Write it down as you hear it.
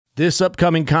This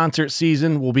upcoming concert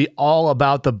season will be all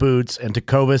about the boots, and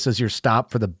Tecovas is your stop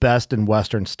for the best in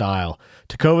Western style.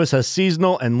 Tecovas has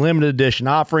seasonal and limited edition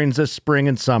offerings this spring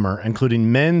and summer,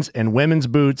 including men's and women's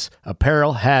boots,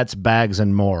 apparel, hats, bags,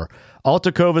 and more. All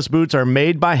Tecovas boots are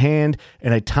made by hand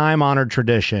in a time-honored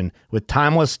tradition with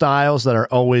timeless styles that are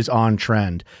always on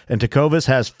trend. And Tecovas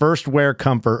has first wear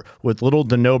comfort with little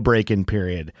to no break-in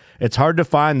period. It's hard to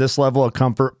find this level of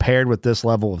comfort paired with this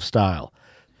level of style.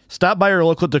 Stop by your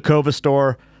local Tecovas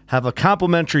store, have a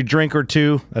complimentary drink or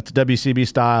two, that's WCB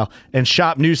style, and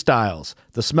shop new styles.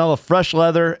 The smell of fresh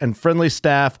leather and friendly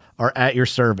staff are at your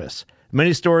service.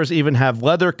 Many stores even have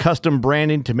leather custom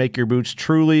branding to make your boots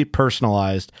truly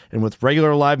personalized. And with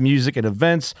regular live music and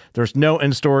events, there's no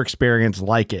in-store experience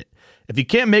like it. If you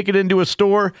can't make it into a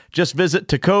store, just visit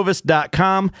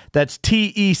tecovas.com. That's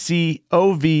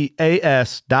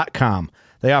TECOVAS.com.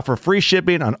 They offer free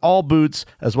shipping on all boots,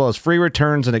 as well as free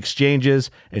returns and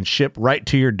exchanges, and ship right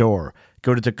to your door.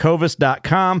 Go to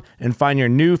tecovas.com and find your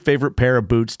new favorite pair of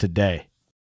boots today.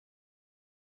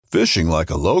 Fishing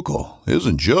like a local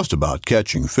isn't just about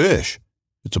catching fish.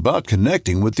 It's about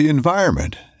connecting with the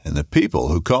environment and the people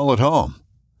who call it home.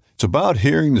 It's about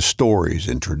hearing the stories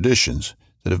and traditions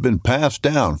that have been passed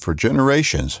down for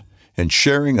generations and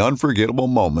sharing unforgettable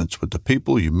moments with the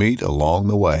people you meet along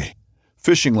the way.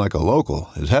 Fishing like a local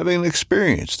is having an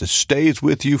experience that stays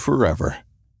with you forever.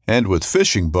 And with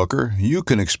Fishing Booker, you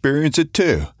can experience it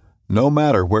too, no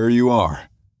matter where you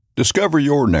are. Discover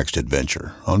your next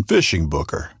adventure on Fishing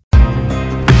Booker.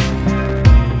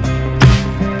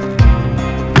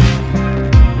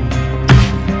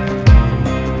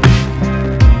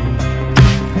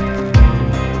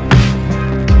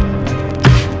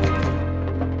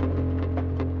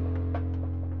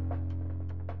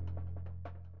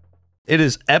 It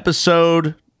is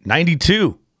episode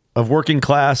 92 of Working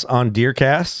Class on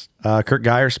DeerCast. Kurt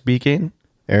Geyer speaking.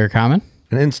 Eric Hammond.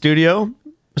 And in studio,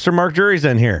 Mr. Mark Drury's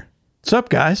in here. What's up,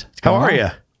 guys? How are you?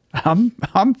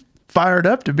 I'm fired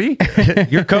up to be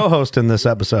You're co-hosting this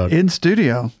episode. in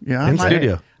studio. Yeah,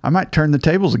 studio. I might turn the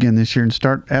tables again this year and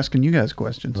start asking you guys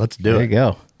questions. Let's do There it. you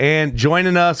go. And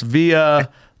joining us via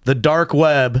the dark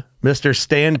web, Mr.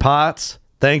 Stan Potts.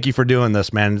 Thank you for doing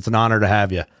this, man. It's an honor to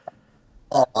have you.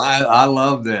 Oh, I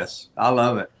love this. I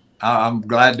love it. I'm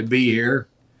glad to be here.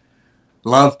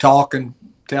 Love talking,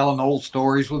 telling old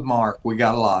stories with Mark. We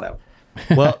got a lot of them.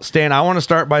 Well, Stan, I want to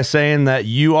start by saying that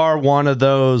you are one of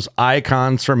those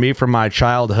icons for me from my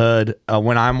childhood.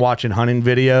 When I'm watching hunting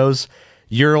videos,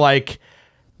 you're like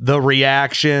the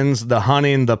reactions, the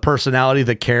hunting, the personality,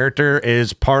 the character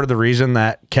is part of the reason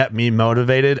that kept me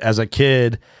motivated as a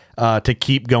kid to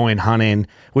keep going hunting,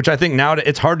 which I think now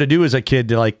it's hard to do as a kid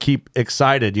to like keep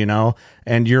excited, you know,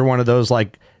 and you're one of those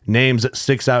like names that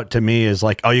sticks out to me is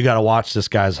like, oh, you got to watch this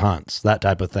guy's hunts, that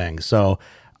type of thing. So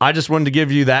I just wanted to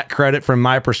give you that credit from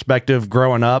my perspective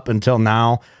growing up until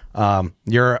now.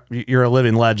 You're a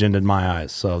living legend in my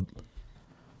eyes. So,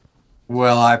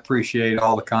 Well, I appreciate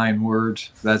all the kind words.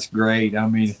 That's great. I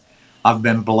mean, I've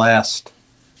been blessed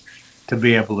to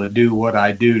be able to do what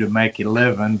I do to make a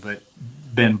living, but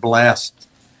been blessed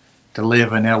to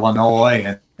live in Illinois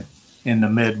and in the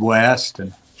Midwest.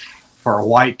 And for a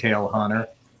whitetail hunter,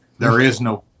 there is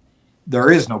no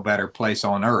better place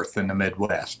on earth than the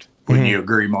Midwest. Wouldn't you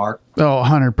agree, Mark? Oh,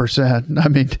 100%. I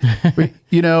mean,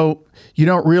 you know, you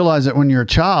don't realize it when you're a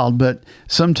child, but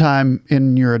sometime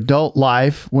in your adult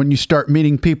life, when you start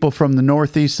meeting people from the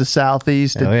Northeast, the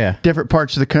Southeast, and different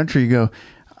parts of the country, you go,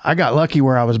 I got lucky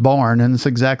where I was born. And it's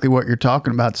exactly what you're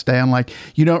talking about, Stan. Like,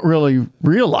 you don't really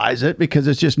realize it because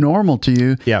it's just normal to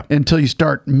you until you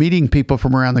start meeting people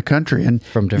from around the country and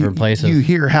from different places. You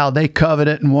hear how they covet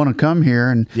it and want to come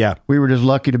here. And we were just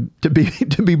lucky to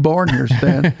be born here,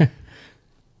 Stan.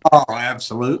 Oh,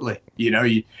 absolutely. You know,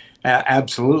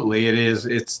 absolutely. It is.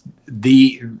 It's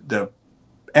the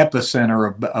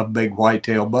epicenter of big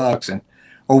whitetail bucks. And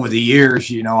over the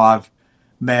years, you know, I've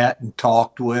met and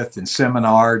talked with and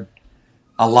seminared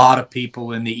a lot of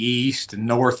people in the East and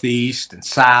Northeast and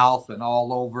South and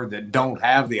all over that don't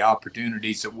have the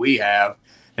opportunities that we have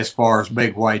as far as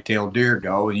big whitetail deer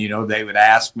go. And, you know, they would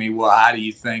ask me, well, how do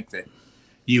you think that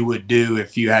you would do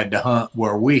if you had to hunt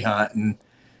where we hunt? And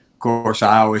of course,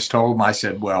 I always told them, I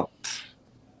said, well,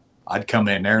 I'd come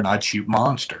in there and I'd shoot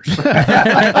monsters. I'm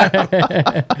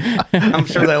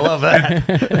sure they love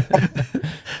that.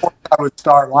 I would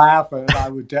start laughing and I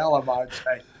would tell them, I'd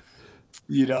say,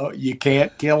 you know, you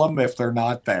can't kill them if they're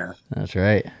not there. That's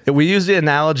right. We use the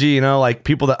analogy, you know, like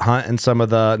people that hunt in some of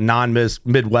the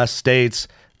non-Midwest states,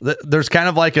 there's kind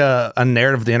of like a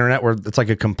narrative of the internet where it's like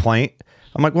a complaint.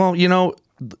 I'm like, well, you know,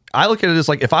 I look at it as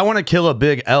like, if I want to kill a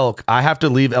big elk, I have to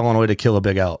leave Illinois to kill a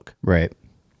big elk. Right.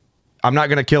 I'm not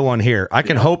going to kill one here. I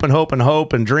can hope and hope and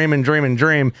hope and dream and dream and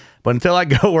dream, but until I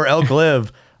go where elk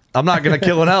live, I'm not going to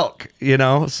kill an elk, you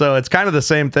know? So it's kind of the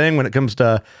same thing when it comes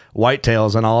to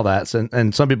whitetails and all that.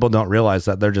 And some people don't realize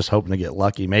that. They're just hoping to get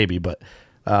lucky maybe, but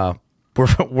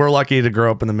we're lucky to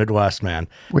grow up in the Midwest, man.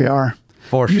 We are.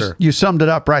 For sure. You summed it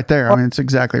up right there. I mean, it's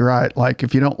exactly right. Like,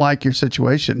 if you don't like your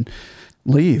situation,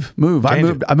 leave, move. I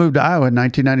moved to Iowa in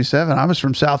 1997. I was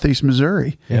from Southeast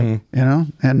Missouri, you know,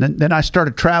 and then I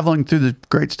started traveling through the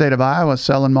great state of Iowa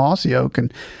selling mossy oak,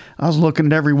 and I was looking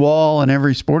at every wall and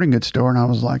every sporting goods store, and I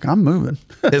was like, I'm moving.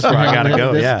 This is where I got to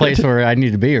go. This place where I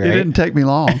need to be, right? It didn't take me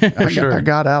long. I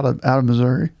got out of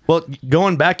Missouri. Well,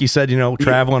 going back, you said, you know,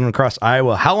 traveling across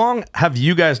Iowa. How long have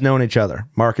you guys known each other,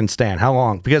 Mark and Stan? How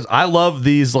long? Because I love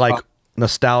these like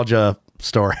nostalgia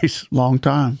stories. Long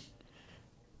time.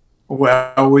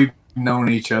 Well, we've known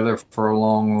each other for a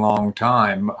long, long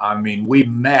time. I mean, we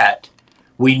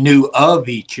knew of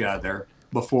each other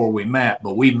before we met,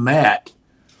 but we met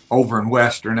over in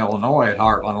Western Illinois at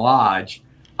Heartland Lodge.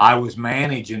 I was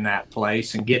managing that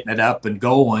place and getting it up and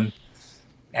going,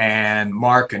 and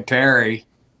Mark and Terry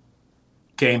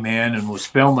came in and was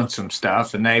filming some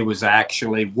stuff, and they was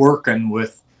actually working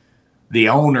with the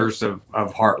owners of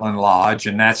Heartland Lodge,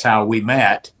 and that's how we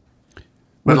met.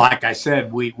 But like I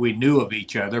said, we knew of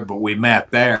each other, but we met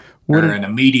there and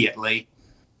immediately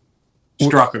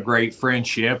struck a great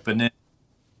friendship. And then,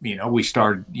 you know, we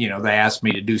started, you know, they asked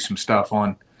me to do some stuff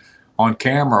on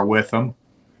camera with them.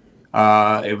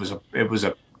 It was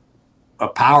a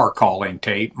power calling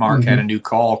tape. Mark had a new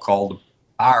call called the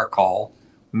Power Call,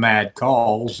 Mad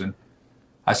Calls. And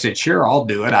I said, sure, I'll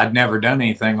do it. I'd never done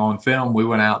anything on film. We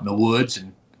went out in the woods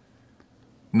and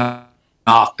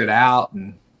knocked it out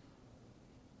and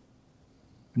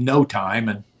no time,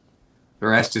 and the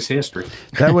rest is history.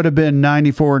 That would have been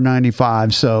 94,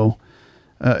 95. So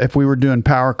if we were doing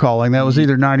power calling, that was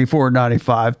either 94 or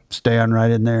 95, Stan, right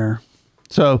in there.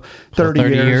 So 30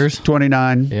 years,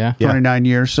 29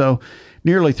 years. So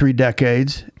nearly 3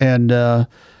 decades. And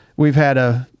we've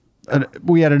had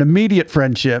we had an immediate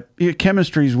friendship.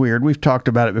 Chemistry's weird. We've talked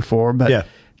about it before, but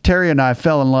Terry and I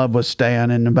fell in love with Stan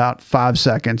in about 5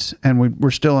 seconds, and we're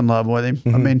still in love with him.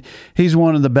 I mean, he's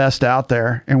one of the best out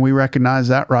there, and we recognize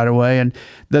that right away. And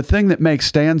the thing that makes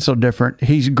Stan so different,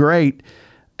 he's great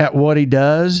at what he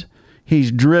does.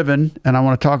 He's driven, and I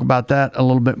want to talk about that a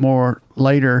little bit more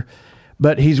later,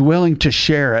 but he's willing to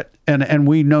share it. And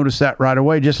we noticed that right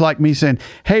away, just like me saying,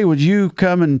 hey, would you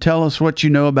come and tell us what you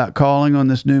know about calling on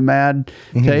this new Mad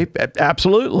tape?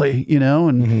 Absolutely, you know,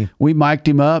 and we mic'd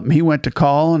him up and he went to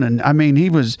calling. And I mean,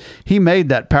 he made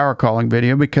that power calling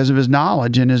video because of his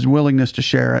knowledge and his willingness to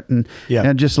share it. And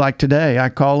just like today, I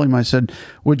called him, I said,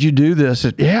 would you do this?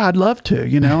 Yeah, I'd love to,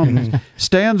 you know.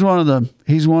 Stan's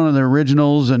he's one of the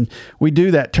originals, and we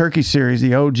do that turkey series,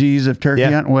 the OGs of turkey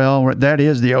hunting. Well, that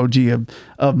is the OG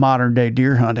of modern day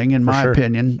deer hunting, in my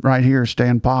opinion, right here,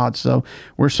 Stan Potts. So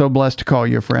we're so blessed to call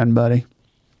you a friend, buddy.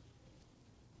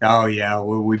 Oh yeah,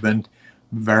 well, we've been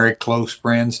very close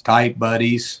friends, tight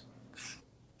buddies,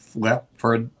 well,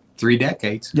 for 3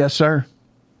 decades. Yes, sir.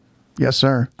 Yes,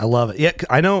 sir. I love it. Yeah,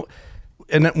 I know.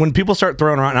 And when people start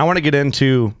throwing around, and I want to get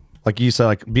into, like you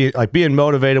said, being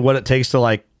motivated, what it takes to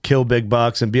like kill big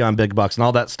bucks and be on big bucks and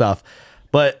all that stuff.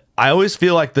 But I always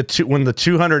feel like when the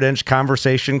 200-inch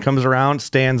conversation comes around,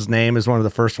 Stan's name is one of the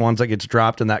first ones that gets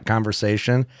dropped in that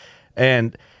conversation.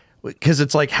 And because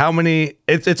it's like how many,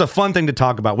 it's a fun thing to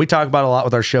talk about. We talk about a lot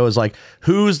with our show is like,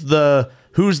 who's the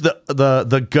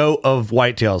goat of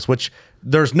whitetails, which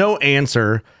there's no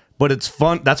answer, but it's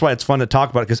fun. That's why it's fun to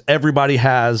talk about it, because everybody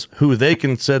has who they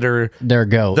consider their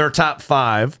goat, their top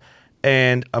 5.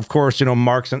 And of course, you know,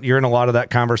 Mark, you're in a lot of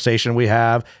that conversation we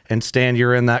have, and Stan,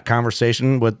 you're in that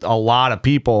conversation with a lot of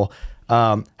people.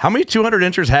 How many 200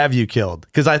 inchers have you killed?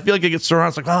 Because I feel like it gets thrown around.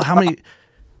 It's like, oh, how many?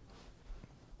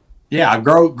 Yeah,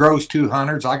 grows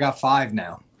 200s. I got 5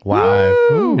 now.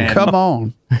 Wow. Come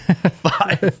on.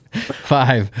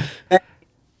 5.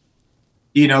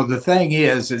 You know, the thing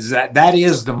is that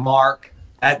is the mark.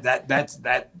 That's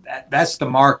the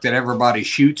mark that everybody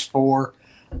shoots for.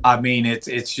 I mean,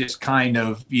 it's just kind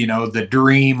of, you know, the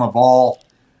dream of all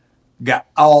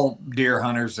deer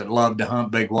hunters that love to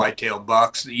hunt big whitetail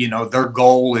bucks. You know, their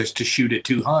goal is to shoot at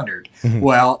 200.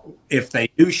 Well, if they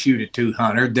do shoot at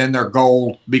 200, then their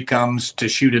goal becomes to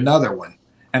shoot another one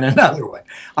and another one.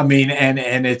 I mean,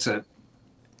 and it's a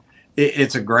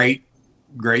great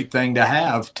thing to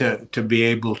have, to be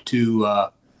able to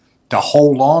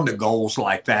hold on to goals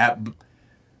like that.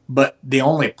 But the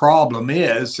only problem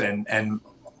is, and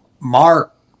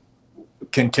Mark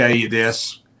can tell you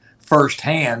this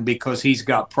firsthand because he's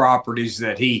got properties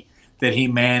that he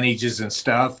manages and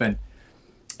stuff, and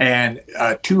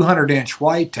a 200-inch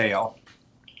whitetail.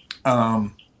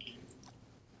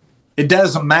 It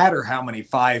doesn't matter how many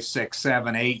 5, 6,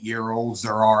 7, 8-year-olds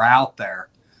there are out there.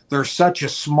 There's such a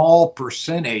small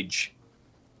percentage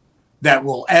that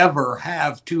will ever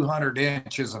have 200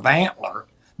 inches of antler.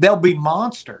 They'll be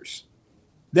monsters.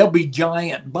 They'll be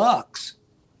giant bucks.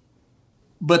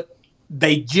 But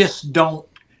they just don't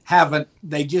have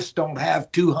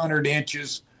 200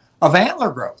 inches of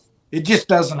antler growth. It just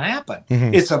doesn't happen.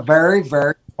 Mm-hmm. It's a very,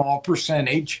 very small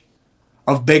percentage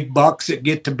of big bucks that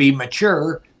get to be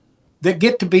mature that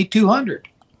get to be 200.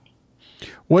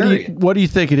 What do you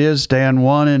think it is, Dan?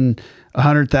 1 in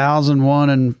 100,000, 1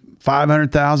 in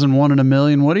 500,000, 1 in a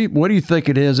million. What do you think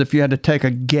it is if you had to take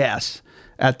a guess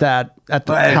at that?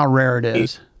 How rare it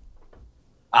is?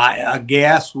 A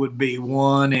guess would be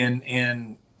 1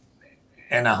 in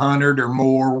 100 or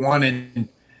more. 1 in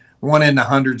the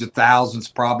hundreds of thousands,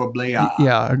 probably.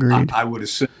 Yeah, agreed. I would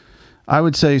assume. I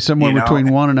would say somewhere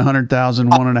between 1 in 100,000,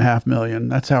 1.5 million.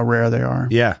 That's how rare they are.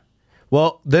 Yeah.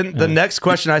 Well, then the next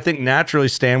question, I think naturally,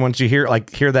 Stan, once you hear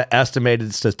that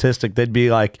estimated statistic, they'd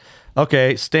be like,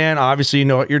 okay, Stan, obviously you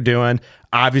know what you're doing.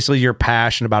 Obviously you're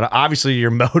passionate about it. Obviously you're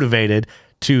motivated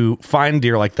to find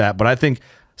deer like that. But I think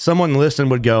someone listening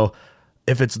would go,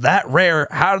 if it's that rare,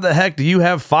 how the heck do you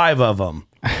have 5 of them?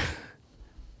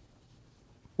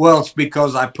 Well, it's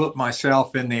because I put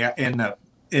myself in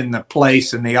the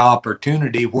place and the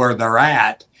opportunity where they're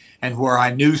at and where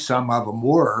I knew some of them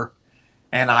were.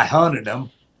 And I hunted them,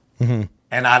 mm-hmm.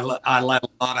 and I let a lot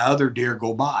of other deer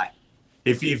go by.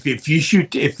 If you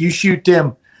shoot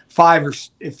them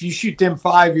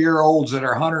 5-year-olds that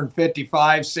are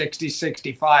 155, 60,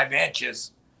 65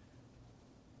 inches,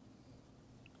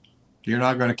 you're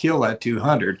not going to kill that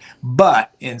 200.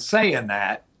 But in saying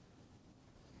that,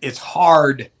 it's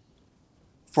hard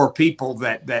for people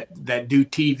that do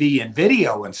TV and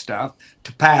video and stuff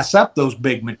to pass up those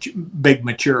big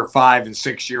mature 5 and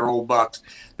 6-year-old bucks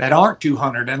that aren't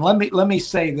 200. And let me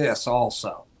say this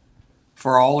also,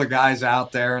 for all the guys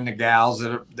out there and the gals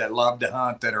that love to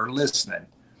hunt that are listening.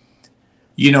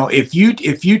 If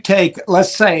you take,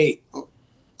 let's say,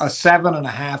 a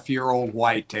 7.5-year-old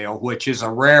whitetail, which is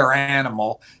a rare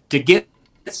animal to get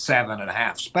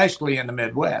 7.5, especially in the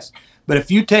Midwest. But if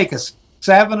you take a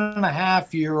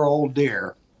 7.5-year-old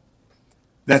deer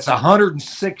that's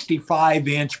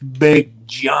 165-inch big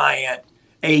giant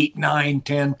 8, 9,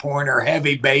 10 pointer,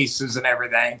 heavy bases and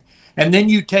everything, and then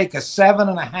you take a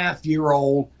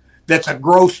 7.5-year-old that's a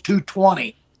gross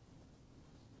 220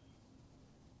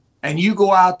 and you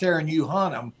go out there and you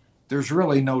hunt them, there's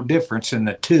really no difference in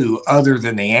the two other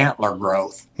than the antler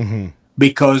growth, mm-hmm.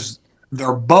 because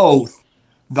they're both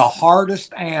the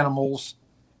hardest animals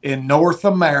in North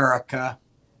America,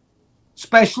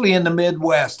 especially in the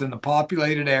Midwest and the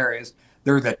populated areas.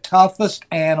 They're the toughest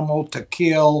animal to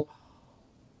kill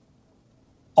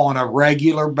on a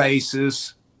regular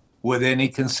basis with any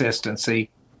consistency,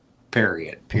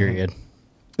 period.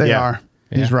 They are.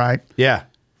 Yeah. He's right. Yeah.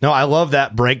 No, I love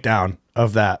that breakdown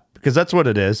of that because that's what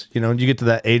it is. You get to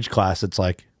that age class, it's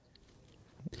like,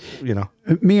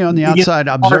 Me on the outside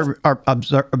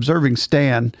observing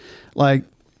Stan, like,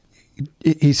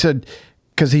 he said,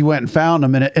 because he went and found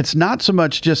them, and it's not so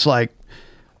much just like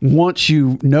once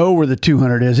you know where the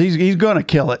 200 is, he's going to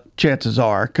kill it. Chances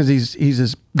are, because he's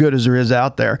as good as there is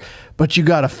out there. But you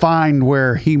got to find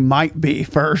where he might be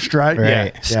first, right?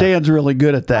 Yeah. Stan's really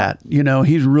good at that.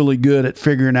 He's really good at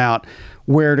figuring out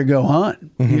where to go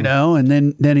hunt. Mm-hmm.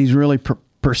 And then he's really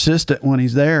persistent when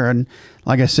he's there. And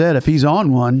like I said, if he's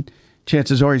on one,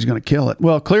 chances are he's going to kill it.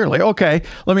 Well, clearly. Okay,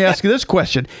 let me ask you this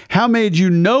question. How many did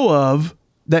you know of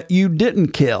that you didn't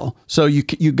kill? So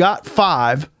you got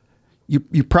 5.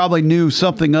 You probably knew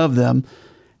something of them.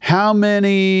 How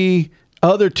many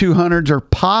other 200s or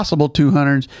possible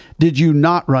 200s did you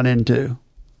not run into?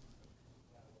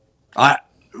 That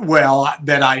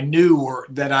I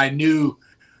knew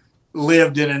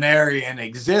lived in an area and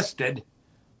existed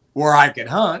where I could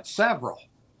hunt, several.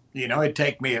 It'd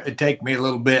take me a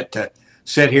little bit to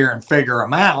sit here and figure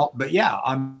them out. But yeah,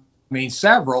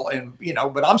 several. And,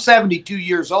 but I'm 72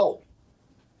 years old.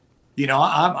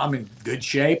 I'm in good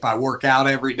shape. I work out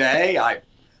every day. I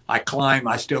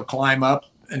still climb up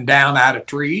and down out of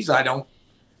trees. I don't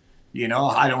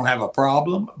have a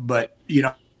problem. But,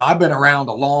 I've been around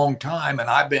a long time and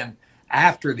I've been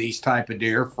after these type of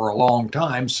deer for a long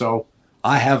time. So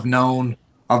I have known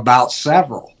about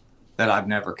several that I've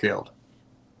never killed.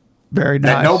 Very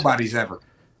nice. That nobody's ever.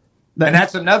 And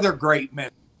that's another great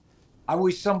myth. I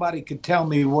wish somebody could tell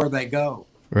me where they go.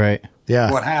 Right.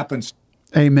 Yeah. What happens?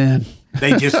 Amen.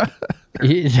 They just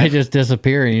They just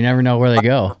disappear, and you never know where they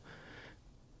go.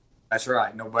 That's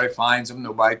right. Nobody finds them.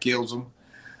 Nobody kills them.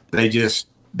 They just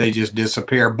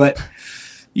disappear. But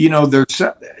there's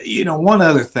one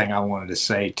other thing I wanted to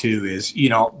say too is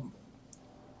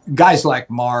guys like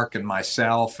Mark and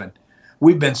myself, and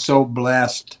we've been so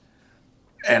blessed,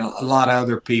 and a lot of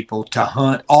other people, to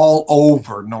hunt all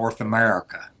over North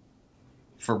America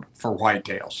for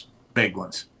whitetails, big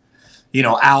ones.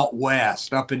 Out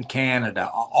west, up in Canada,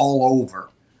 all over.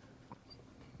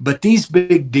 But these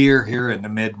big deer here in the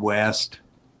Midwest,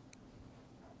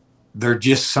 they're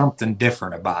just something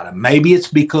different about them. Maybe it's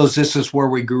because this is where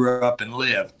we grew up and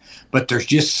lived, but there's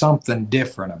just something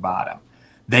different about them.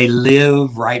 They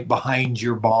live right behind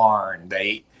your barn.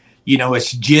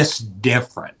 It's just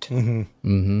different. Mm-hmm.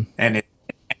 Mm-hmm. And it's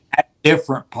a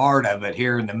different part of it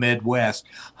here in the Midwest,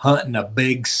 hunting a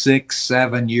big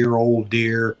 6-7 year old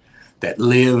deer that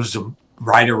lives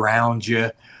right around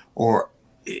you, or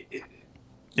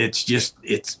it's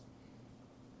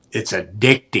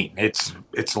addicting.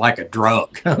 It's like a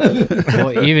drug.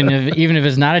 Well, even if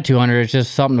it's not a 200, it's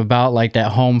just something about like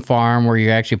that home farm where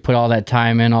you actually put all that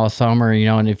time in all summer,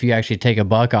 and if you actually take a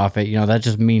buck off it, that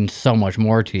just means so much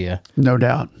more to you. No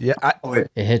doubt. Yeah.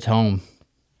 It hits home.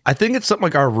 I think it's something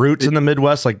like our roots in the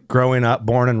Midwest, like growing up,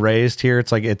 born and raised here.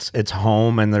 It's like it's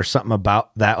home, and there's something about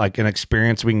that, like an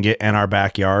experience we can get in our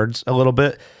backyards a little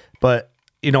bit. But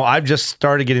I've just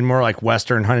started getting more like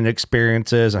Western hunting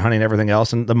experiences and hunting everything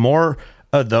else, and the more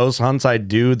of those hunts I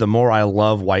do, the more I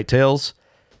love whitetails.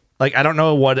 Like, I don't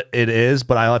know what it is,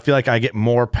 but I feel like I get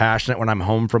more passionate when I'm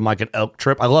home from like an elk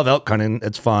trip. I love elk hunting;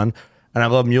 it's fun, and I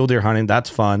love mule deer hunting. That's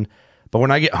fun. But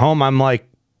when I get home, I'm like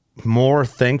more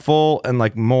thankful and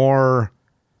like more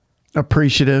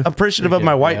appreciative of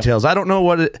my whitetails. I don't know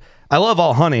what I love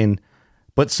all hunting,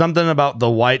 but something about the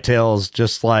whitetails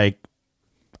just like,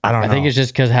 I don't know. I think it's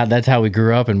just because that's how we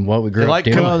grew up and what we grew up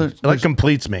doing. It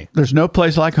completes me. There's no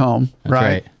place like home,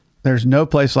 right? There's no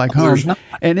place like home.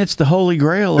 And it's the holy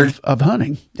grail of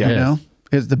hunting,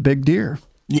 is the big deer.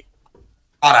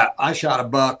 I shot a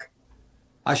buck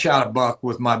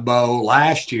with my bow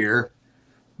last year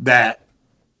that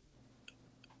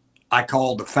I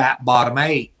called the Fat Bottom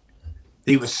 8.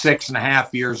 He was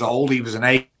 6.5 years old. He was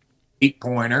an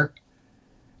 8-pointer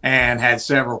and had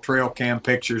several trail cam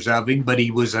pictures of him, but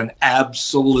he was an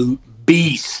absolute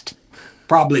beast.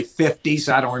 Probably 50s.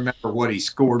 I don't remember what he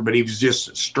scored, but he was just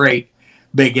a straight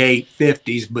big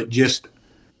 850s, but just,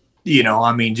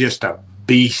 just a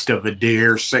beast of a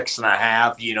deer,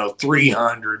 6.5,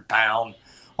 300 pound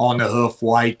on the hoof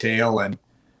whitetail. And,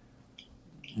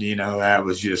 that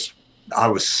was just, I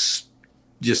was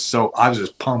as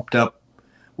pumped up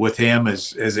with him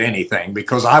as anything,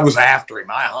 because I was after him.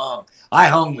 I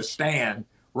hung the stand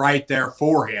right there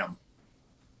for him,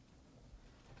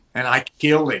 and I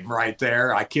killed him right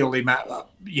there. I killed him at,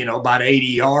 about 80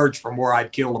 yards from where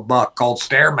I'd killed a buck called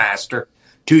Stairmaster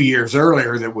 2 years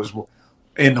earlier that was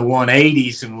in the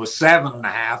 180s and was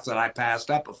 7.5 that I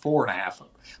passed up at 4.5.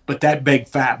 But that big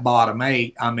Fat Bottom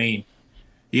 8,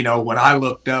 when I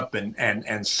looked up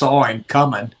and saw him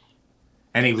coming,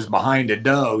 and he was behind a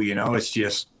doe, it's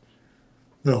just,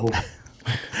 the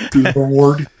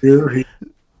word here.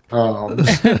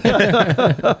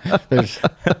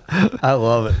 I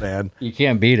love it, man. You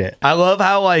can't beat it. I love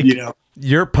how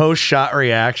your post-shot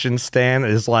reaction, Stan,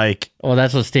 is like... Well,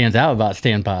 that's what stands out about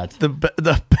stand pods. The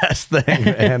best thing,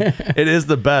 man. It is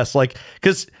the best. Like,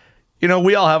 because...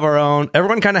 we all have our own,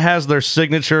 everyone kind of has their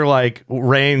signature like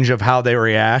range of how they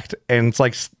react. And it's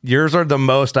like, yours are the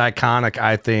most iconic,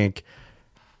 I think,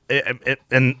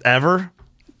 and ever.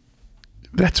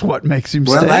 That's what makes him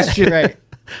well, stay. That's just, right.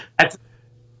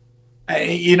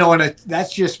 And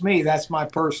that's just me. That's my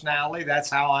personality. That's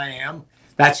how I am.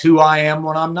 That's who I am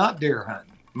when I'm not deer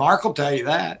hunting. Mark will tell you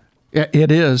that.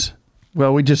 It is.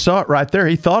 Well, we just saw it right there.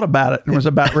 He thought about it and was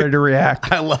about ready to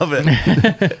react. I love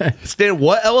it. Stan,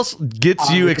 what else gets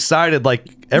you excited? Like,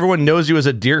 everyone knows you as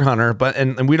a deer hunter, but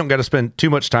and we don't got to spend too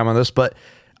much time on this, but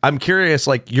I'm curious,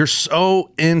 like, you're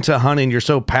so into hunting, you're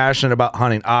so passionate about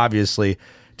hunting, obviously.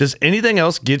 Does anything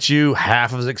else get you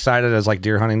half as excited as like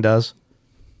deer hunting does?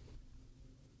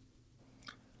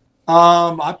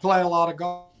 I play a lot of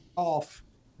golf.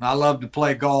 I love to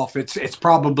play golf. It's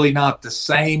probably not the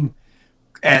same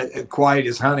quite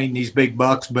as hunting these big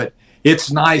bucks, but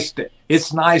it's nice to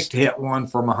hit one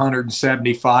from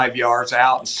 175 yards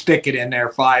out and stick it in there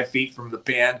 5 feet from the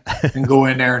pin and go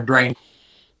in there and drain.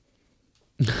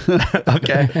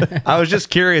 Okay. I was just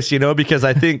curious, because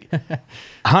I think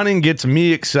hunting gets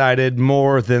me excited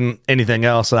more than anything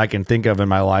else that I can think of in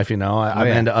my life. I'm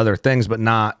into other things, but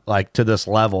not like to this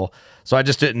level. So I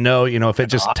just didn't know, if it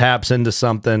just taps into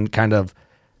something kind of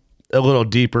a little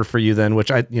deeper for you then, which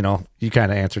you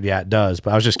kind of answered, yeah, it does.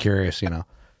 But I was just curious,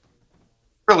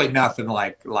 Really nothing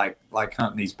like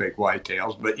hunting these big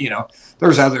whitetails, but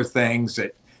there's other things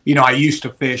that, I used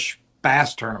to fish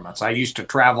bass tournaments. I used to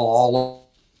travel all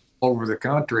over the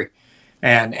country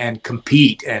and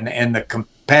compete, and the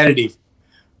competitive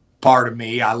part of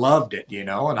me, I loved it, and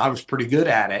I was pretty good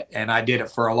at it, and I did it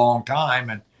for a long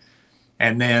time,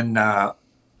 and then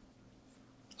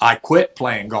I quit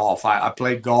playing golf. I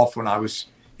played golf when I was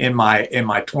in my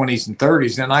 20s and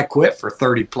 30s, and I quit for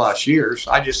 30 plus years.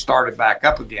 I just started back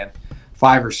up again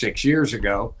 5 or 6 years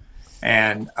ago,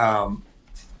 and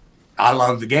I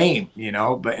love the game,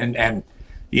 but and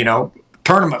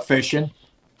tournament fishing.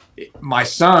 My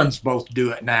sons both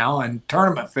do it now, and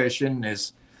tournament fishing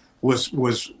was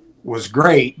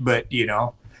great, but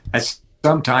that's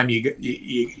sometimes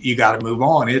you got to move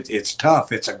on. It's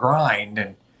tough. It's a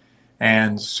grind,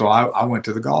 and so I went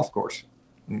to the golf course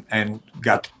and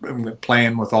got to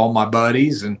playing with all my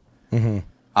buddies, and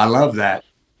I love that.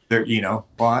 There,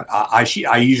 but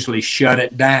I usually shut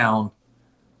it down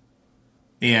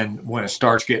when it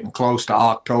starts getting close to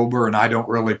October, and I don't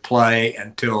really play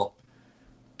until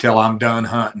I'm done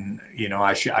hunting.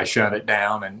 I shut it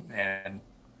down and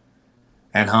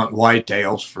hunt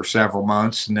whitetails for several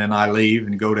months, and then I leave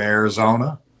and go to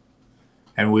Arizona,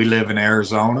 and we live in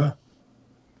Arizona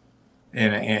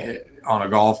on a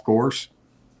golf course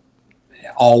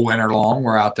all winter long.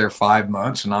 We're out there 5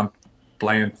 months, and I'm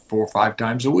playing 4 or 5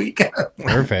 times a week.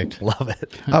 Perfect. Love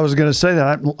it. I was going to say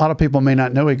that a lot of people may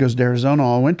not know he goes to Arizona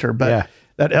all winter, but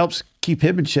that helps keep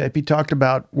him in shape. He talked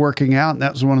about working out, and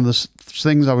that was one of the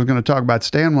things I was going to talk about.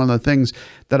 Stan, one of the things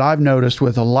that I've noticed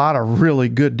with a lot of really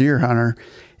good deer hunter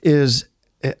is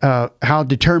how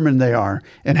determined they are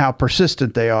and how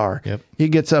persistent they are. Yep. He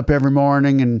gets up every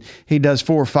morning and he does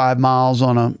 4 or 5 miles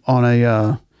on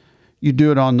a you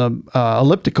do it on the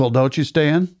elliptical, don't you,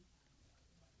 Stan?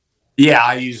 Yeah,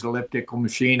 I use the elliptical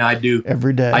machine. I do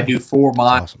every day. I do 4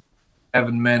 miles, awesome.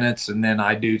 7 minutes, and then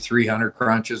I do 300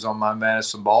 crunches on my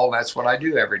medicine ball. That's what I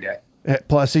do every day.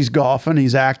 Plus, he's golfing.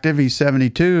 He's active. He's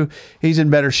 72. He's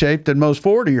in better shape than most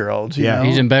 40-year-olds. Yeah,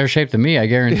 he's in better shape than me. I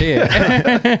guarantee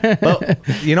it.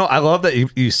 Well, I love that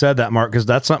you said that, Mark, because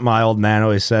that's something my old man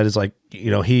always said. Is like,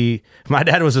 my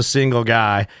dad was a single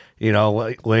guy,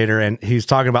 later, and he's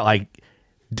talking about like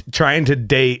trying to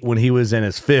date when he was in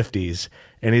his 50s.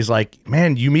 And he's like,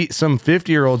 man, you meet some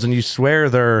 50-year-olds and you swear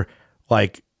they're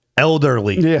like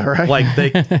elderly. Yeah, right. Like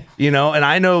they, and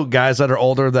I know guys that are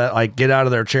older that like get out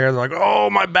of their chair. They're like,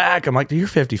 oh, my back. I'm like, you're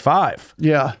 55.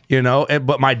 Yeah.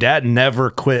 But my dad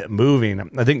never quit moving.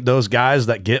 I think those guys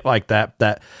that get like that,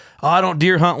 oh, I don't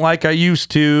deer hunt like I used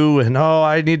to. And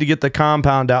I need to get the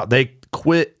compound out. They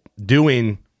quit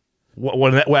doing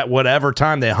whatever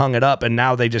time they hung it up. And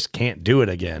now they just can't do it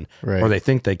again. Right. Or they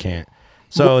think they can't.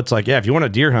 So it's like, if you want to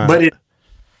deer hunt, but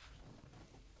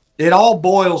it all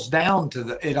boils down to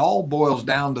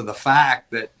the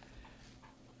fact that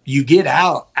you get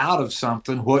out of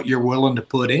something what you're willing to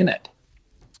put in it.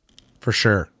 For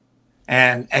sure.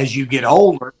 And as you get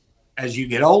older,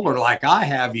 like I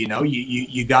have,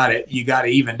 you got to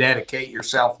even dedicate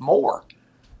yourself more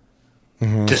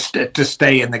to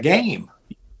stay in the game.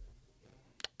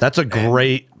 That's a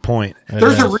great point.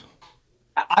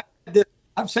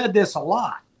 I've said this a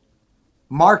lot.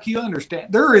 Mark, you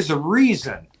understand, there is a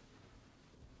reason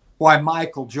why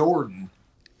Michael Jordan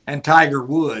and Tiger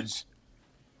Woods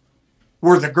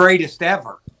were the greatest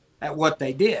ever at what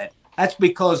they did. That's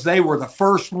because they were the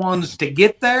first ones to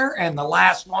get there and the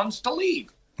last ones to leave,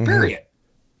 period.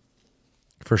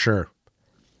 For sure.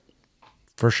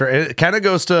 It kind of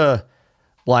goes to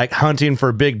like hunting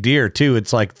for big deer too.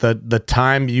 It's like the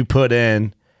time you put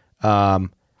in,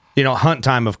 hunt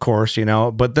time, of course,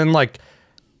 but then like,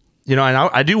 and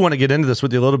I do want to get into this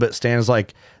with you a little bit, Stan, is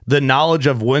like the knowledge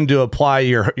of when to apply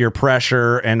your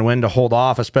pressure and when to hold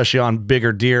off, especially on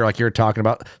bigger deer. Like you're talking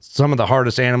about some of the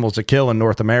hardest animals to kill in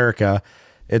North America.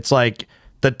 It's like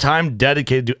the time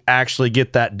dedicated to actually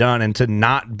get that done and to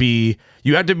not be,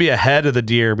 you have to be ahead of the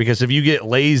deer, because if you get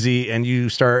lazy and you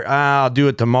start, I'll do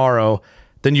it tomorrow,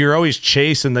 then you're always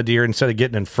chasing the deer instead of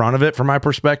getting in front of it, from my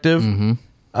perspective. Mm-hmm.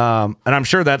 And I'm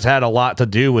sure that's had a lot to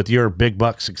do with your big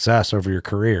buck success over your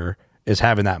career, is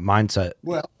having that mindset.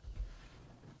 Well,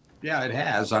 yeah, it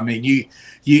has. I mean,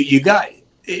 you got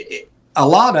a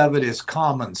lot of it is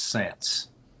common sense,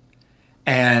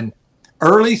 and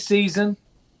early season,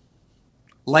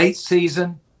 late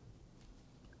season,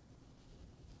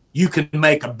 you can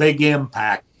make a big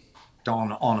impact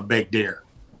on a big deer,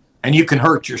 and you can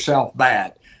hurt yourself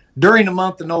bad. During the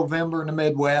month of November in the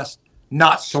Midwest,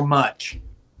 not so much.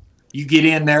 You get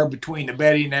in there between the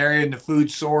bedding area and the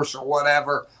food source or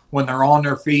whatever, when they're on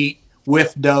their feet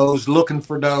with does, looking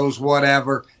for does,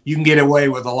 whatever, you can get away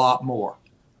with a lot more.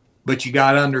 But you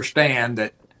got to understand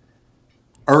that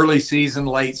early season,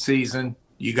 late season,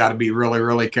 you got to be really,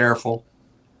 really careful.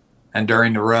 And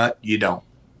during the rut, you don't.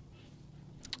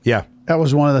 Yeah. That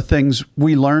was one of the things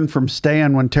we learned from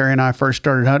Stan when Terry and I first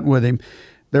started hunting with him.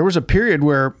 There was a period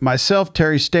where myself,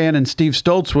 Terry, Stan, and Steve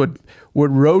Stoltz would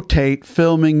rotate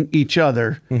filming each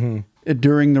other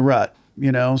during the rut.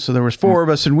 You know, so there was 4 of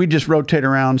us, and we just rotate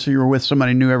around. So you were with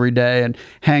somebody new every day and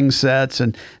hang sets.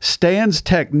 And Stan's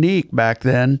technique back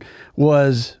then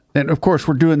was, and of course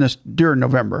we're doing this during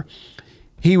November,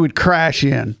 he would crash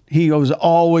in. He'd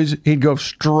go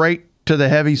straight to the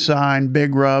heavy sign,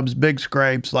 big rubs, big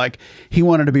scrapes. Like he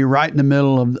wanted to be right in the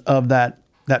middle of that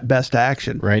best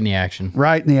action. Right in the action.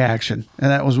 Right in the action.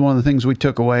 And that was one of the things we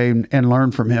took away and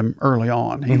learned from him early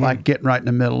on. He liked getting right in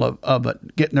the middle of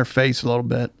it, getting their face a little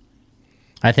bit.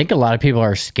 I think a lot of people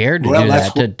are scared to do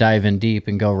that, to dive in deep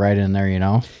and go right in there, you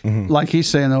know? Like he's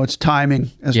saying, though, it's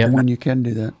timing as to when you can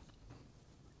do that.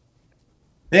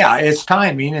 Yeah, it's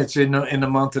timing. It's in the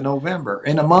month of November.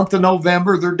 In the month of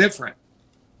November, they're different.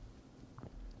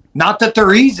 Not that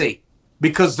they're easy,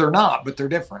 because they're not, but they're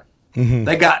different.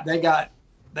 They got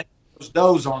those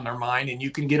does on their mind, and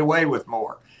you can get away with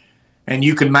more. And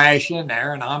you can mash in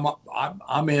there, and I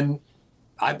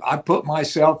put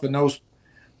myself in those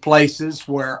places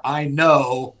where I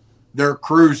know they're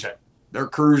cruising. They're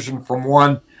cruising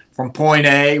from point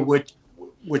A, which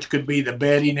could be the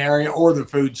bedding area or the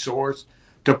food source,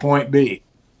 to point B,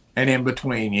 and in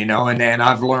between, you know. And then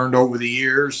I've learned over the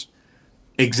years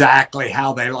exactly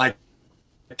how they like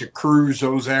to cruise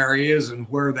those areas and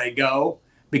where they go,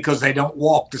 because they don't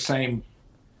walk the same.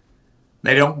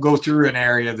 They don't go through an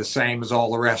area the same as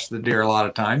all the rest of the deer a lot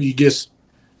of times.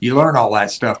 You learn all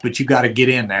that stuff, but you got to get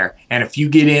in there. And if you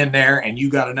get in there and you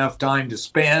got enough time to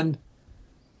spend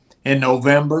in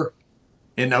November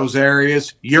in those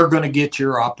areas, you're going to get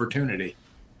your opportunity.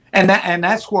 And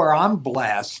that's where I'm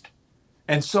blessed.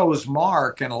 And so is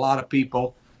Mark and a lot of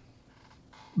people,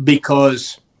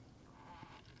 because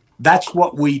that's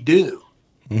what we do.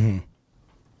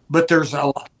 But there's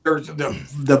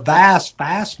the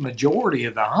vast majority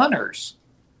of the hunters,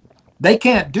 they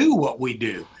can't do what we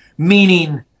do,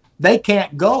 meaning they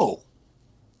can't go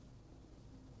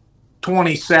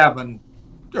 27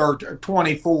 or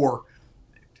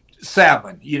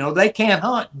 24/7. You know, they can't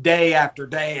hunt day after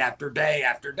day after day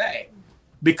after day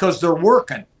because they're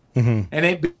working. And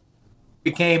it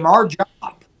became our job.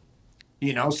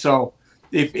 You know, so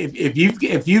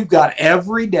if you've got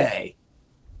every day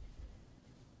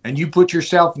and you put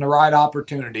yourself in the right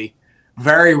opportunity,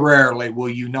 very rarely will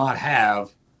you not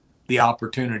have the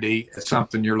opportunity at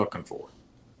something you're looking for.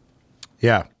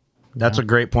 Yeah, that's a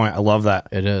great point. I love that.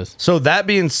 It is. So that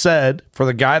being said, for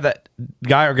the guy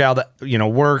or gal that, you know,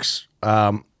 works,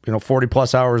 40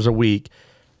 plus hours a week,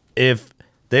 if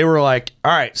they were like,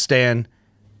 all right, Stan,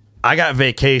 I got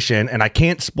vacation and I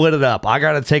can't split it up, I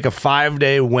got to take a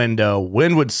 5-day window,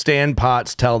 when would Stan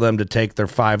Potts tell them to take their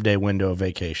 5-day window of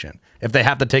vacation if they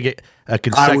have to take it a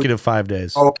consecutive 5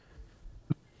 days?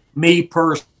 Me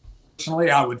personally,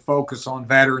 I would focus on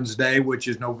Veterans Day, which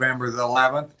is November the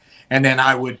 11th. And then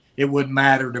it wouldn't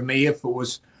matter to me if it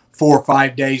was 4 or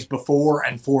 5 days before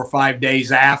and 4 or 5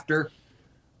 days after,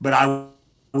 but I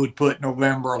would put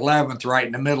November 11th right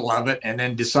in the middle of it, and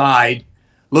then decide,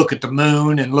 look at the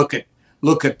moon and look at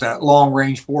the long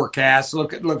range forecast,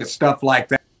 look at stuff like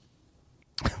that.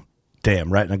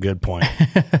 Damn, right in a good point.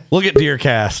 Look at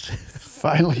DeerCast.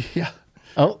 Finally, yeah.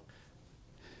 Oh,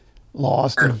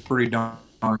 lost him. Pretty darn.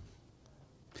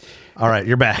 All right,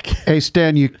 you're back. Hey,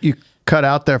 Stan, you cut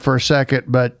out there for a second,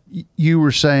 but you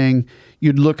were saying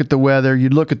you'd look at the weather,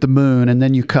 you'd look at the moon, and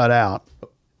then you cut out.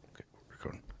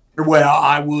 Well,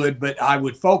 I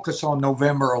would focus on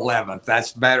November 11th.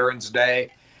 That's Veterans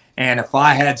Day. And if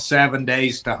I had 7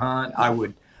 days to hunt,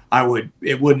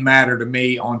 it wouldn't matter to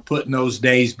me on putting those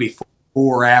days before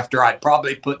or after. I'd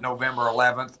probably put November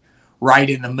 11th right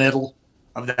in the middle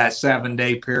of that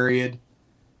 7-day period.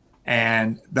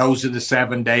 And those are the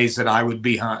 7 days that I would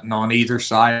be hunting on either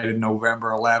side of November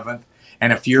 11th.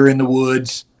 And if you're in the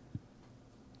woods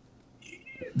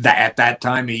at that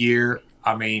time of year,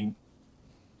 I mean,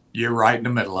 you're right in the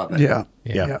middle of it. Yeah.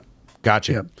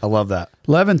 Gotcha. Yeah. I love that.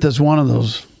 11th is one of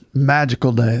those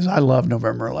magical days. I love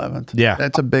November 11th. Yeah.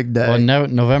 That's a big day. Well,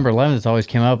 November 11th always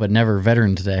came up, but never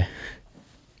Veterans Day.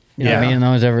 You know what I mean? No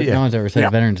one's ever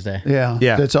said Veterans Day. Yeah.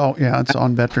 It's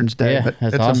on Veterans Day, Yeah, but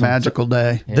that's it's awesome. a magical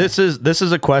day. Yeah. This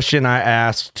is a question I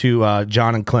asked to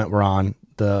John and Clint were on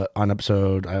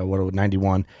episode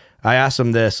 91. I asked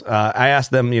them this. I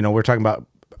asked them, we're talking about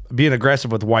being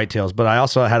aggressive with whitetails, but I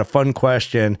also had a fun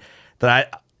question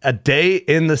that a day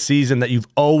in the season that you've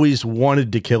always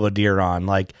wanted to kill a deer on.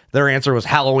 Like their answer was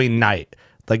Halloween night.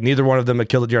 Like neither one of them had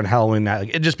killed a deer on Halloween night. Like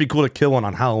it'd just be cool to kill one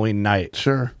on Halloween night.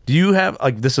 Sure. Do you have,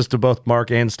 like, this is to both Mark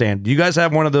and Stan, do you guys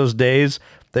have one of those days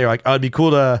that you're like, oh, it'd be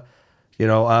cool to,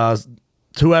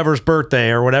 whoever's birthday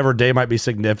or whatever day might be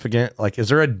significant? Like, is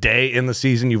there a day in the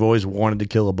season you've always wanted to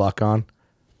kill a buck on?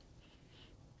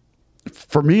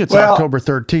 For me, it's October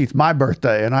 13th, my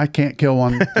birthday, and I can't kill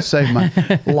one to save my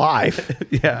life.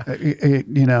 Yeah.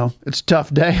 It's a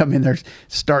tough day. I mean, there's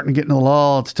starting to get in the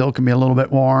lull. It still can be a little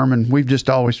bit warm, and we've just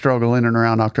always struggled in and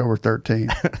around October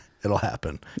 13th. It'll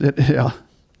happen. Yeah.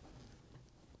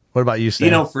 What about you,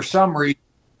 Stan? For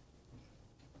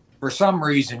some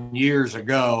reason, years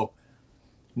ago,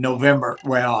 November,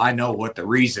 well, I know what the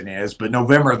reason is, but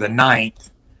November the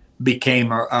 9th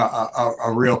became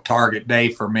a real target day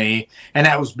for me. And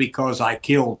that was because I've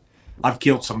killed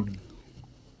some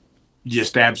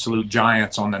just absolute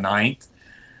giants on the 9th.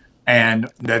 And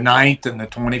the 9th and the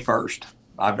 21st.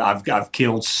 I've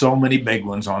killed so many big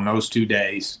ones on those 2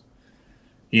 days.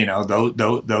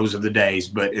 Those are the days.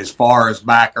 But as far as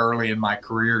back early in my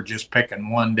career, just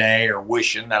picking one day or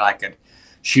wishing that I could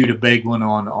shoot a big one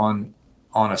on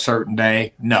a certain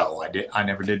day, no, I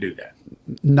never did do that.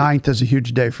 9th is a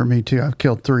huge day for me too. I've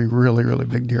killed 3 really, really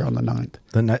big deer on the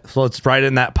 9th. So it's right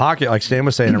in that pocket, like Stan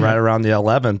was saying, right around the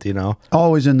 11th,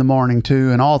 Always in the morning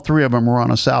too, and all 3 of them were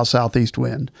on a south-southeast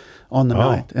wind on the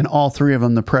 9th. And all 3 of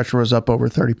them, the pressure was up over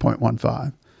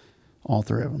 30.15. All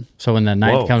 3 of them. So when the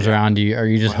 9th comes around, are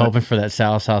you just hoping for that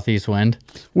southeast wind?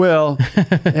 Well,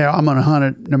 I'm going to hunt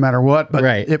it no matter what, but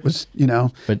it was,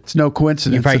 but it's no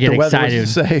coincidence you probably that the get weather excited.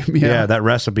 was the same. Yeah, that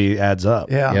recipe adds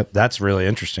up. Yeah. Yep. That's really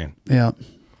interesting. Yeah.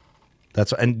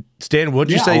 And Stan,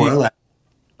 what'd you say?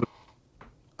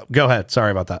 Go ahead. Sorry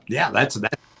about that. Yeah, that's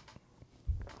that.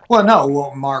 Well, no,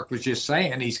 what Mark was just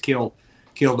saying, he's killed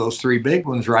those 3 big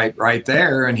ones right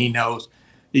there, and he knows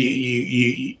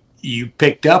you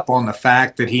picked up on the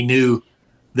fact that he knew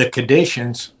the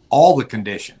conditions, all the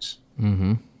conditions,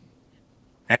 and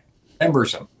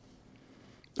remembers them.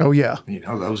 Oh yeah,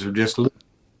 those are just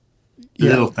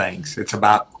little things. It's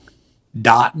about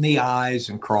dotting the I's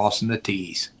and crossing the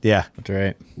T's. Yeah, That's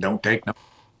right. Don't take no.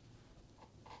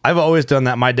 I've always done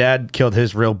that. My dad killed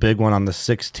his real big one on the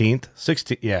 16th.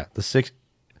 16th, yeah, the 6th.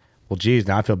 Well, geez,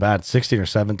 now I feel bad. 16th or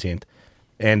 17th.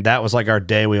 And that was like our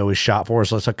day we always shot for.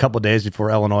 So it's a couple of days before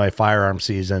Illinois firearm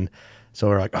season. So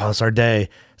we're like, oh, it's our day.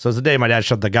 So it's the day my dad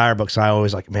shot the Geyer book. So I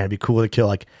always like, man, it'd be cool to kill.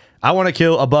 Like, I want to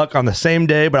kill a buck on the same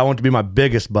day, but I want it to be my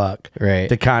biggest buck. Right.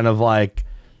 To kind of like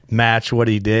match what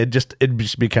he did. It'd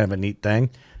just be kind of a neat thing.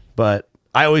 But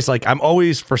I'm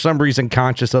always for some reason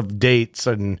conscious of dates.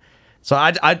 And so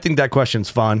I think that question's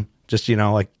fun. Just,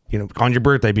 on your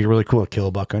birthday, it'd be really cool to kill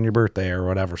a buck on your birthday or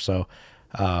whatever. So,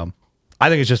 I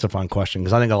think it's just a fun question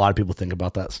because I think a lot of people think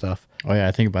about that stuff. Oh, yeah,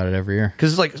 I think about it every year.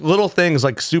 Because it's like little things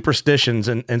like superstitions.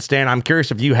 And Stan, I'm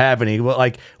curious if you have any.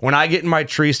 Like when I get in my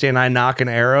tree stand, I knock an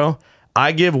arrow.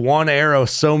 I give one arrow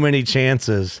so many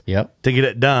chances to get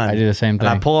it done. I do the same thing.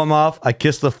 And I pull them off. I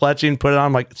kiss the fletching, put it on.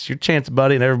 I'm like, it's your chance,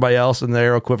 buddy. And everybody else in the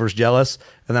arrow quiver's jealous.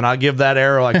 And then I'll give that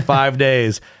arrow like 5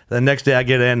 days. The next day I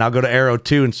get in, I'll go to arrow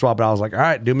 2 and swap it. I was like, all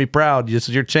right, do me proud. This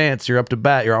is your chance. You're up to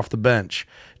bat. You're off the bench.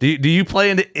 Do you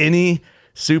play into any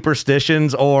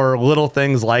superstitions or little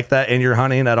things like that in your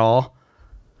hunting at all?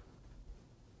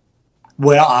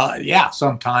 Well, yeah,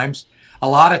 sometimes. A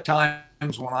lot of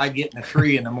times when I get in a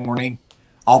tree in the morning,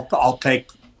 I'll take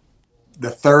the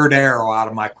 3rd arrow out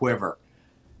of my quiver,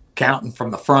 counting from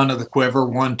the front of the quiver,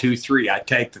 1, 2, 3. I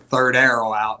take the 3rd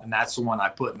arrow out, and that's the one I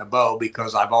put in the bow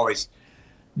because I've always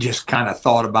just kind of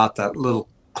thought about that little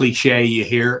cliche you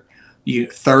hear.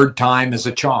 3rd time is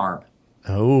a charm.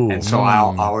 Oh, and so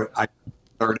I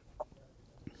third.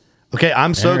 Okay,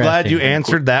 I'm so glad you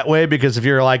answered that way because if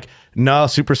you're like, no,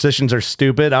 superstitions are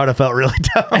stupid, I would have felt really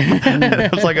dumb. I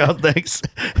was like, oh, thanks.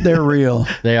 They're real.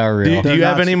 They are real. Do you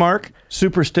have any, Mark?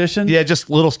 Superstition? Yeah,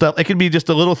 just little stuff. It could be just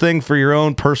a little thing for your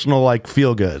own personal, like,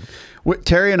 feel good.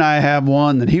 Terry and I have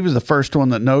one that he was the first one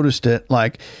that noticed it.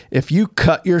 Like, if you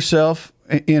cut yourself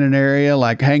in an area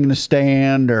like hanging a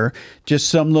stand or just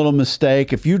some little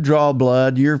mistake, if you draw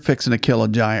blood, you're fixing to kill a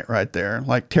giant right there.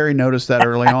 Like Terry noticed that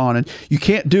early on, and you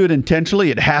can't do it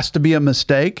intentionally. It has to be a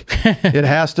mistake. It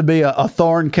has to be a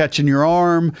thorn catching your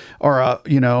arm, or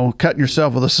cutting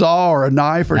yourself with a saw or a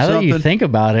knife or something. Now that you think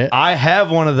about it, I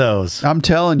have one of those. I'm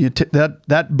telling you,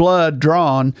 that blood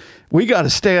drawn. We got a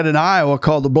stand in Iowa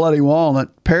called the Bloody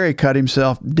Walnut. Perry cut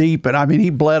himself deep, and I mean, he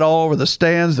bled all over the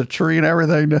stands, the tree, and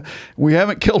everything. We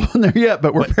haven't killed one there yet,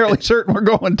 but we're fairly certain we're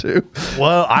going to.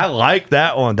 Well, I like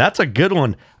that one. That's a good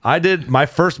one. I did my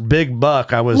first big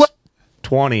buck. I was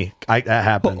 20. That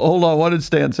happened. Hold on. What did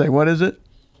Stan say? What is it?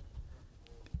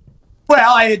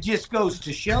 Well, it just goes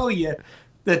to show you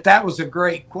that was a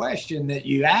great question that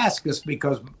you asked us,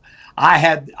 because I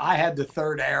had the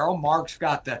third arrow. Mark's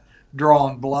got the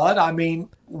drawn blood. I mean,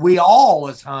 we all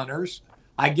as hunters,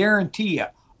 I guarantee you,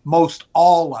 most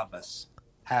all of us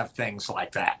have things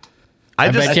like that.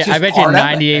 I bet you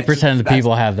 98% of the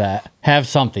people have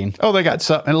something. Oh, they got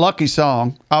something. And Lucky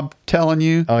Song, I'm telling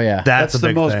you. Oh, yeah. That's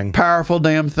the most powerful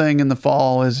damn thing in the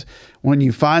fall is when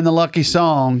you find the Lucky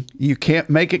Song, you can't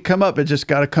make it come up. It just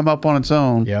got to come up on its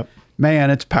own. Yep. Man,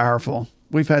 it's powerful.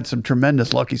 We've had some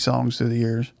tremendous Lucky Songs through the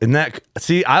years.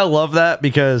 See, I love that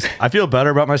because I feel better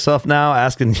about myself now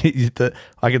asking you that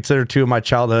I consider two of my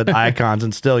childhood icons,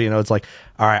 and still, it's like,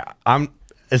 all right,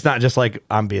 it's not just like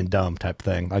I'm being dumb type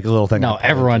thing, like a little thing. No,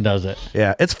 everyone does it.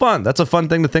 Yeah, it's fun. That's a fun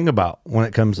thing to think about when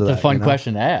it comes to that. It's a fun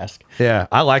question to ask. Yeah,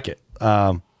 I like it.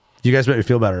 You guys make me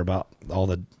feel better about all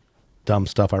the dumb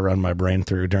stuff I run my brain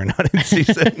through during hunting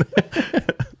season.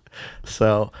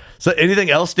 So anything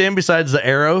else, Dan, besides the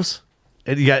arrows?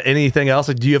 You got anything else?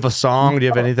 Like, do you have a song? Do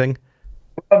you have anything?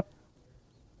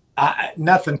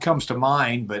 Nothing comes to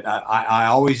mind, but I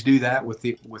always do that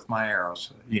with my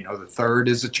arrows. The third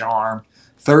is a charm.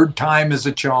 Third time is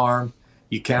a charm.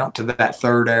 You count to that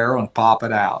third arrow and pop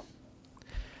it out.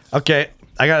 Okay,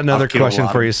 I got another question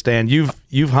for you, Stan.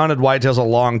 You've hunted whitetails a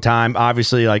long time.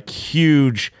 Obviously, like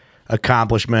huge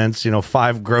accomplishments.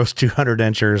 5 gross 200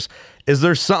 inchers. Is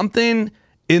there something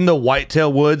in the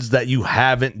whitetail woods that you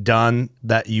haven't done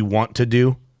that you want to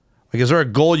do? Like, is there a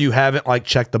goal you haven't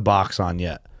checked the box on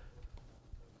yet?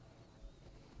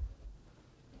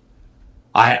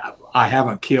 I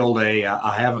haven't killed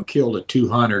a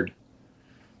 200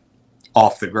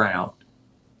 off the ground.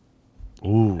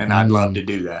 Ooh, and I'd love to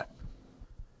do that.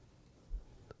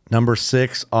 Number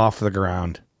 6 off the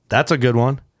ground. That's a good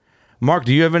one. Mark,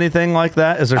 do you have anything like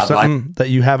that? Is there something that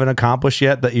you haven't accomplished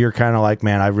yet that you're kind of like,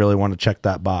 man, I really want to check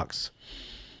that box?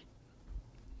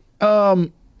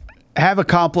 Have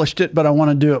accomplished it, but I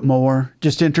want to do it more.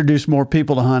 Just introduce more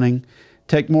people to hunting.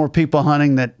 Take more people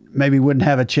hunting that maybe wouldn't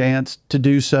have a chance to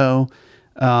do so.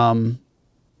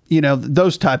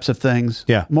 Those types of things.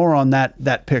 Yeah. More on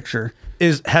that picture.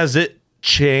 Has it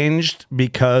changed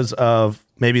because of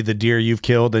maybe the deer you've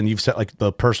killed and you've set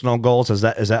the personal goals? Is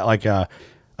that like a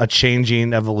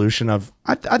changing evolution of?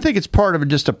 I think it's part of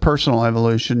just a personal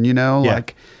evolution,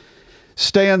 like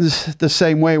Stan's the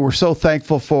same way. We're so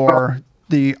thankful for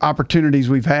the opportunities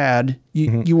we've had.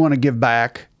 You want to give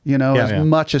back, as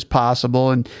much as possible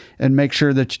and make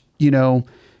sure that, you're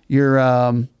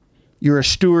a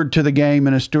steward to the game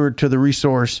and a steward to the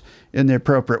resource in the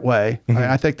appropriate way.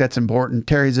 I think that's important.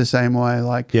 Terry's the same way.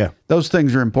 Those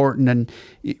things are important. And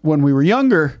when we were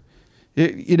younger,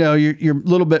 you're a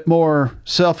little bit more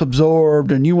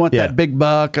self-absorbed and you want that big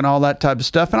buck and all that type of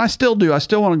stuff. And I still do. I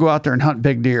still want to go out there and hunt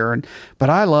big deer. But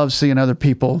I love seeing other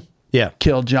people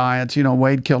kill giants.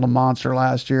 Wade killed a monster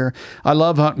last year. I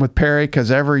love hunting with Perry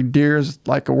because every deer is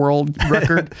like a world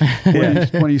record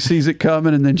when he sees it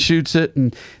coming and then shoots it.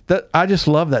 And I just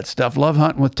love that stuff. Love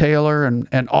hunting with Taylor,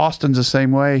 and Austin's the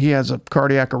same way. He has a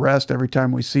cardiac arrest every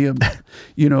time we see him,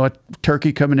 a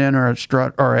turkey coming in or a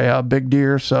strut or a big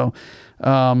deer. So,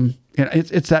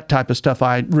 it's that type of stuff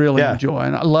I really enjoy,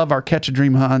 and I love our catch a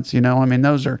dream hunts.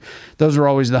 Those are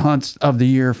always the hunts of the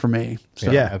year for me. So.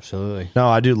 Yeah, absolutely. No,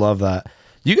 I do love that.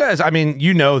 You guys,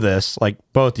 this,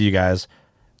 both of you guys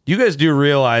do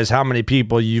realize how many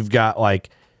people you've got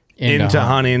into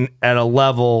hunting at a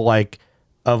level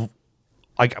of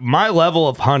my level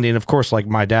of hunting. Of course,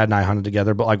 my dad and I hunted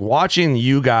together, but watching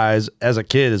you guys as a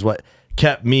kid is what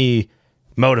kept me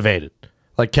motivated.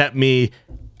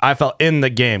 I felt in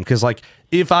the game because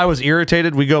if I was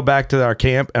irritated, we go back to our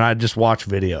camp and I'd just watch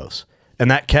videos, and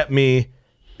that kept me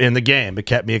in the game. It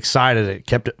kept me excited. It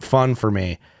kept it fun for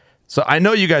me. So I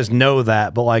know you guys know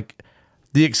that, but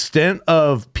the extent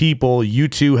of people you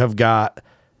two have got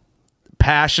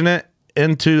passionate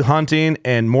into hunting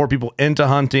and more people into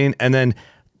hunting, and then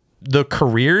the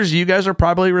careers you guys are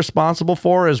probably responsible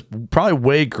for is probably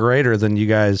way greater than you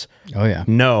guys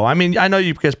know. I mean, I know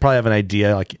you guys probably have an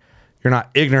idea, like you're not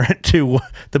ignorant to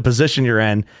the position you're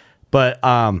in, but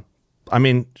I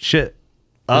mean, shit.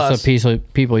 It's the piece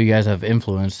of people you guys have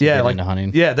influenced to get into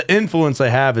hunting. Yeah, the influence they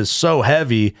have is so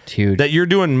heavy that you're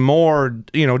doing more,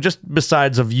 you know, just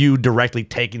besides of you directly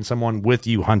taking someone with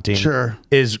you hunting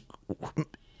is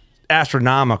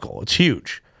astronomical. It's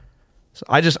huge. So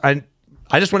I just want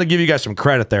to give you guys some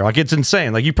credit there. Like, it's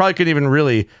insane. Like, you probably couldn't even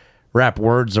really wrap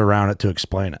words around it to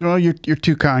explain it. Well, you're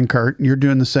too kind, Kurt. You're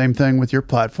doing the same thing with your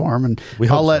platform, and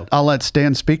I'll let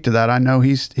Stan speak to that. I know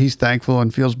he's thankful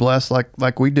and feels blessed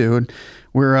like we do, and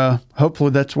we're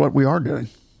hopefully that's what we are doing.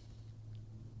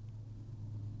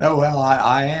 Oh, well,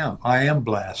 I am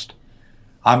blessed.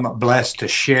 I'm blessed to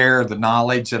share the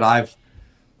knowledge that I've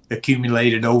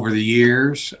accumulated over the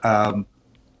years. I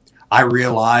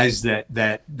realize that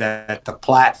the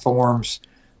platforms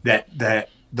that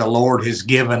the Lord has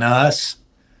given us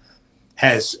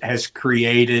has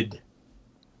created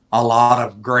a lot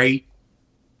of great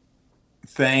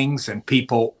things, and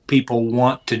people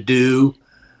want to do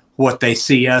what they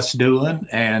see us doing,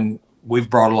 and we've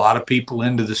brought a lot of people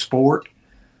into the sport.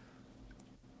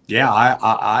 Yeah,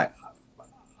 I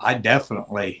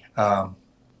definitely know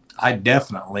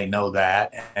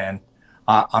that, and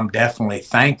I'm definitely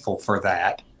thankful for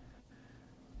that,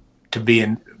 to be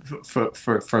in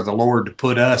for the Lord to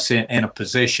put us in a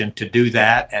position to do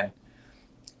that. And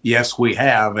yes, we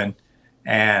have,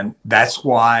 and that's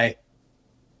why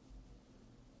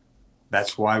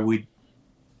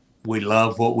we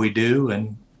love what we do,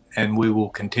 and we will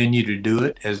continue to do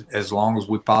it as long as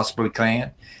we possibly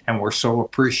can. And we're so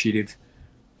appreciative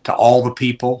to all the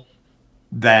people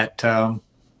that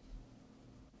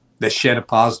that shed a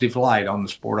positive light on the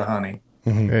sport of hunting.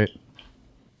 Mm-hmm. Great.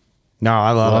 No, I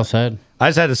love it. Well said. I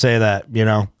just had to say that, you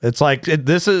know, it's like,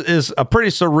 this is a pretty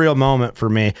surreal moment for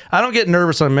me. I don't get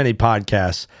nervous on many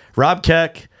podcasts. Rob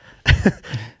Keck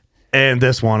and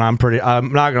this one, I'm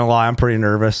not going to lie, I'm pretty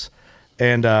nervous.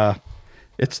 And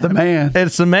it's the man.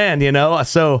 It's the man, you know?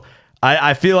 So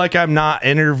I feel like I'm not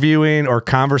interviewing or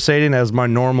conversating as my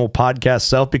normal podcast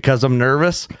self because I'm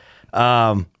nervous.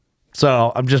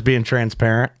 So I'm just being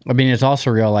transparent. I mean, it's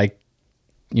also real. Like,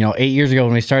 you know, 8 years ago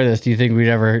when we started this, do you think we'd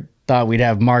ever thought we'd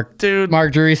have Mark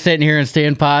Drury sitting here in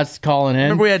Stan Potts calling in?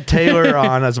 Remember we had Taylor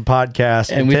on as a podcast.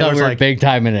 And we thought we were like, big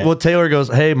time in it. Well, Taylor goes,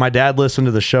 "Hey, my dad listened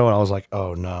to the show." And I was like,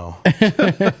 "Oh, no."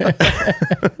 that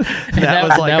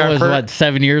was what,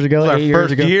 7 years ago? 8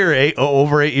 years ago?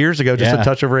 Over 8 years ago, just a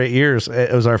touch over 8 years.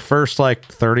 It was our first like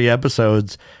 30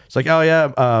 episodes. It's like, oh,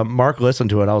 yeah, Mark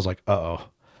listened to it. I was like, uh-oh.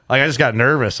 Like, I just got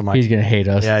nervous. I'm like, he's going to hate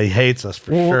us. Yeah, he hates us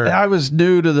for sure. I was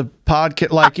new to the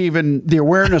podcast. Like, even the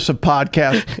awareness of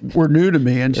podcasts were new to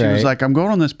me. And she was like, I'm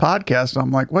going on this podcast. And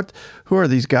I'm like, what? Who are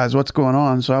these guys? What's going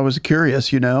on? So I was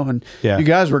curious, you know, and you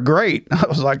guys were great. I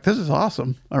was like, this is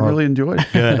awesome. I really enjoyed it.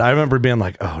 Good. I remember being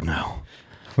like, oh, no.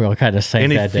 We all kind of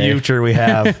sank that day. Any future we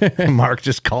have, Mark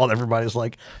just called everybody's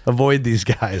like, avoid these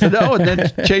guys. No, and then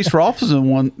Chase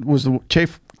Rolfson was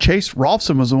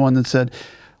the one that said,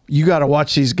 you got to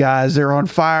watch these guys. They're on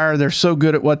fire. They're so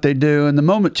good at what they do. And the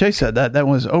moment Chase said that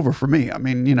was over for me. I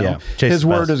mean, you know, his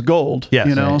word is gold,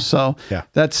 you know, so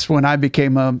that's when I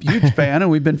became a huge fan, and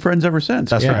we've been friends ever since.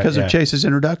 That's right. Because of Chase's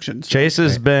introductions. Chase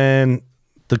has been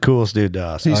the coolest dude to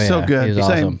us. He's so good. He's Same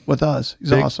awesome. with us.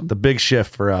 He's awesome. The big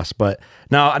shift for us. But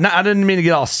no, I didn't mean to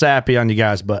get all sappy on you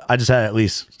guys, but I just had to at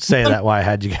least say that why I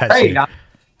had you guys here.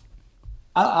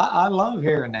 I love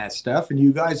hearing that stuff, and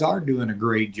you guys are doing a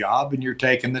great job, and you're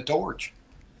taking the torch.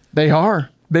 They are,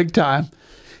 big time.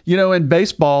 You know, in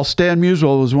baseball, Stan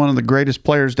Musial was one of the greatest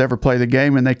players to ever play the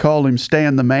game, and they called him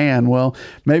Stan the Man. Well,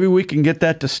 maybe we can get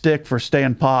that to stick for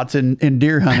Stan Potts in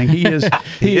deer hunting. He is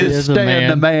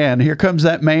Stan the Man. Here comes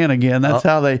that man again. That's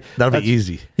how they. That'll be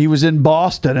easy. He was in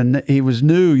Boston, and he was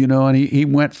new, you know, and he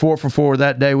went 4 for 4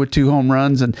 that day with 2 home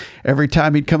runs. And every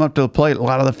time he'd come up to the plate, a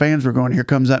lot of the fans were going, "Here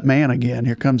comes that man again.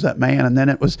 Here comes that man." And then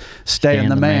it was Stan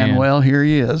the man. Well, here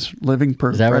he is, living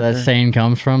proof. Is that where that saying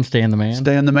comes from? Stan the Man.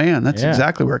 Stan the Man. That's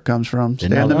exactly where it comes from.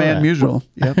 Stan the Man Musial.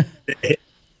 Yep.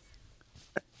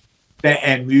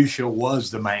 And Musial was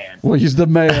the man. Well, he's the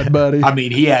man, buddy. I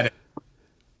mean,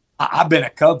 I've been a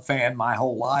Cub fan my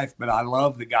whole life, but I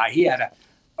love the guy.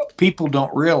 People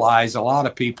don't realize, a lot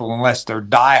of people, unless they're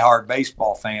diehard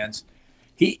baseball fans,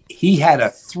 he had a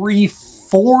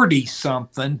 340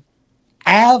 something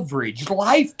average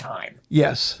lifetime.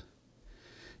 Yes.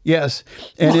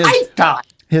 And lifetime.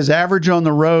 His average on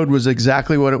the road was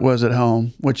exactly what it was at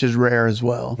home, which is rare as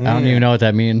well. I don't even know what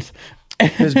that means.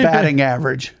 his batting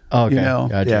average. Okay, You know,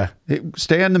 gotcha.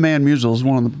 Stan the Man Musial is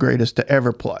one of the greatest to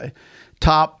ever play.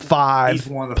 Top 5 He's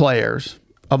one of the- players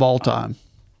of all time.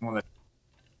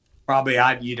 Probably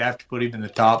you'd have to put him in the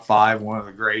top 5, one of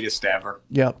the greatest ever.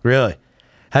 Yep. Really?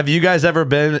 Have you guys ever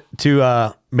been to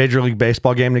a Major League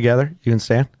Baseball game together? You and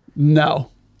Stan? No.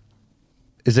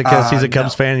 Is it because he's a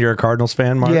Cubs No. fan, you're a Cardinals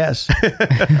fan, Mark? Yes.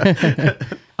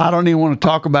 I don't even want to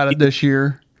talk about it this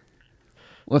year.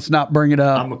 Let's not bring it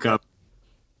up. I'm a Cub.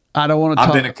 I don't want to I've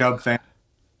talk. been a Cub fan.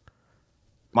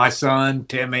 My son,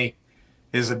 Timmy,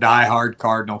 is a diehard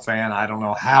Cardinal fan. I don't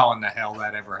know how in the hell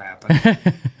that ever happened.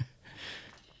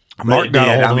 Mark But got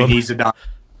a it did. hold of him.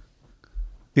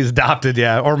 He's adopted,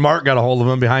 yeah. Or Mark got a hold of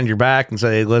him behind your back and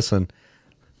said, hey, listen,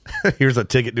 here's a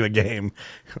ticket to a game.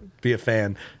 Be a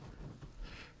fan.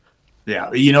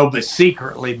 Yeah, but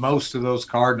secretly, most of those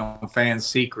Cardinal fans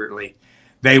secretly,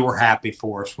 they were happy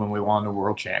for us when we won the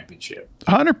World Championship.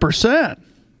 100%.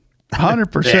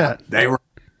 100%. Yeah, they were.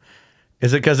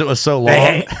 Is it because it was so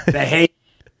long? They hate.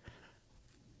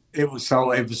 It was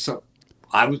so.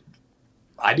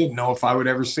 I didn't know if I would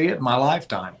ever see it in my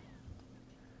lifetime.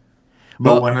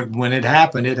 But when it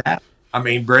happened, it happened. I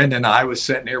mean, Brenda and I was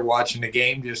sitting here watching the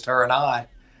game, just her and I,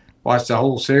 watched the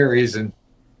whole series, and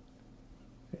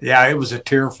yeah, it was a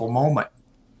tearful moment.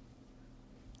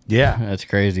 Yeah. That's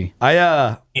crazy.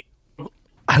 I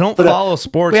don't follow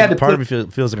sports, we had and to part put- of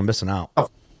me feels like I'm missing out.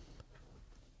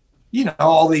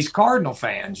 All these Cardinal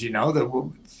fans,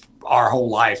 that our whole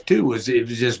life too it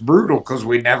was just brutal because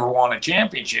we never won a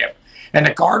championship, and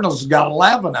the Cardinals got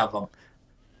 11 of them.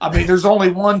 I mean, there's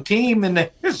only one team in the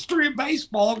history of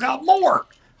baseball got more.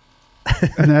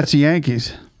 And that's the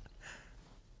Yankees.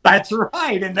 That's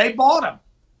right, and they bought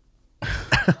them.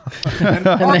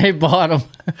 And they bought him.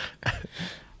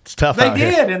 It's tough They out here.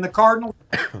 did, and the Cardinals.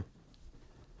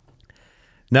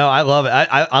 No, I love it.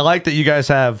 I like that you guys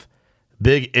have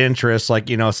big interests, like,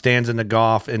 Stan's into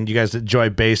golf, and you guys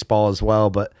enjoy baseball as well.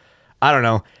 But I don't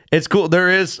know. It's cool. There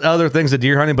is other things to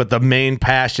deer hunting, but the main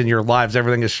passion in your lives,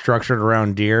 everything is structured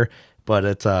around deer. But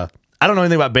it's I don't know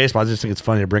anything about baseball. I just think it's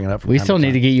funny to bring it up. We still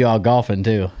need to get you out golfing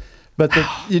too. But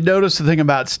you notice the thing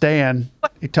about Stan,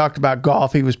 he talked about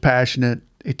golf, he was passionate.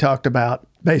 He talked about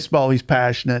baseball, he's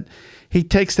passionate. He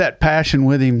takes that passion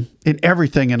with him in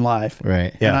everything in life.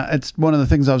 Right. Yeah. And it's one of the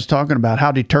things I was talking about,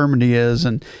 how determined he is.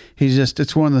 And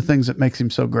it's one of the things that makes him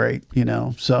so great,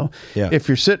 So Yeah. if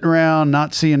you're sitting around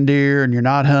not seeing deer and you're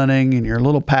not hunting and you're a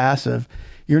little passive,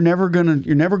 you're never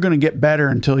gonna get better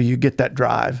until you get that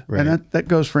drive. Right. And that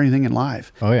goes for anything in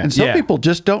life. Oh, yeah. And some Yeah. people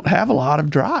just don't have a lot of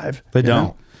drive. They you know?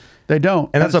 don't. They don't.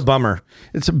 And that's a bummer.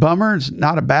 It's a bummer. It's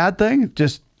not a bad thing.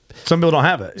 Just Some people don't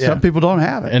have it. Yeah. some people don't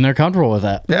have it. And they're comfortable with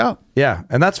that. Yeah. Yeah,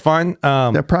 and that's fine.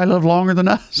 They probably live longer than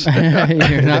us.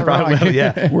 You're not wrong. Probably,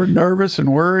 yeah. We're nervous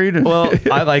and worried. And Well,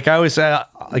 I always say,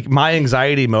 my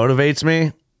anxiety motivates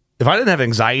me. If I didn't have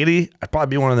anxiety, I'd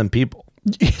probably be one of them people.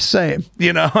 same.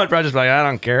 I'd probably just be like, I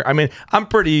don't care. I mean, I'm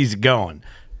pretty easygoing,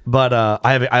 but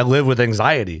I live with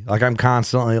anxiety. Like, I'm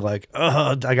constantly like,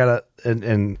 I gotta,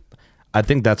 and I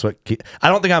think that's what. I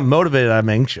don't think I'm motivated. I'm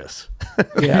anxious.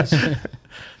 Yes.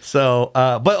 So,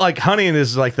 but like hunting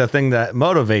is like the thing that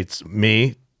motivates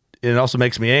me. It also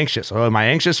makes me anxious. So am I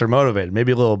anxious or motivated?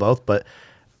 Maybe a little of both, but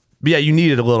yeah, you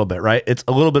need it a little bit, right? It's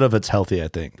a little bit of it's healthy, I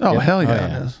think. Oh, hell yeah,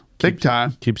 yeah. it is. Big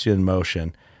time. Keeps you in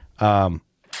motion.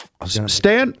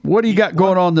 Stan, what do you got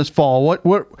going on this fall?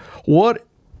 What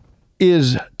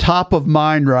is top of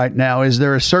mind right now? Is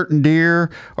there a certain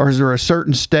deer or is there a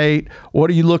certain state? What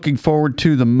are you looking forward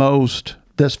to the most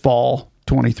this fall,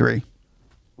 23?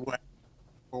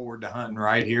 Forward to hunting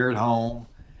right here at home,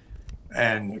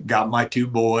 and got my 2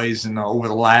 boys. And over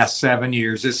the last 7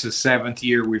 years, this is 7th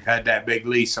year we've had that big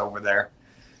lease over there,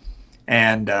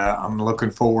 and I'm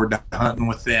looking forward to hunting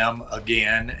with them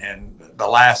again. And the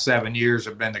last 7 years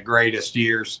have been the greatest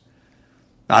years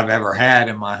I've ever had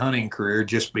in my hunting career,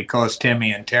 just because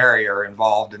Timmy and Terry are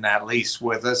involved in that lease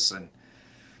with us,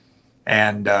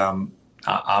 and I'm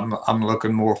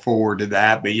looking more forward to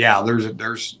that. But yeah,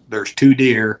 there's 2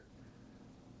 deer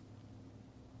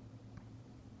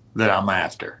that I'm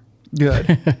after.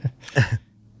 Good.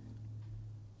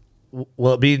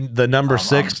 Will it be the number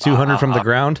 6, 200 from the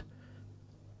ground?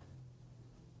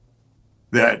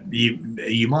 That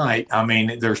you might. I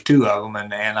mean, there's 2 of them,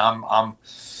 and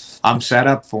I'm set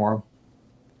up for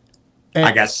them.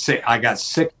 I got 6. I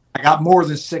got more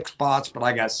than 6 spots, but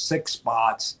I got 6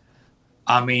 spots.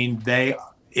 I mean, they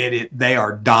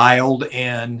are dialed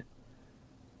in,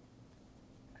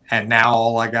 and now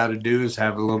all I got to do is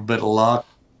have a little bit of luck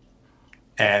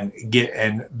and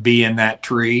be in that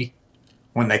tree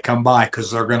when they come by,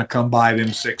 because they're going to come by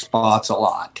them 6 spots a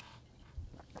lot.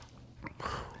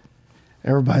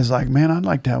 Everybody's like, man, I'd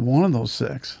like to have one of those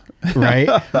 6. Right?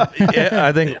 Yeah,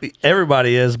 I think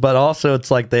everybody is, but also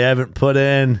it's like they haven't put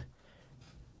in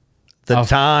the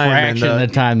time and the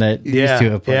time that used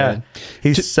to have put in.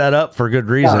 He's set up for good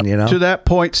reason, you know. To that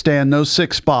point, Stan, those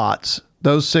 6 spots,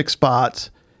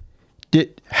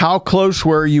 how close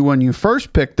were you when you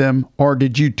first picked them, or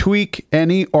did you tweak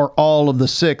any or all of the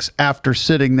 6 after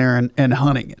sitting there and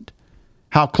hunting it?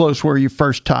 How close were you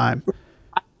first time?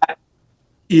 I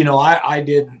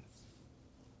didn't.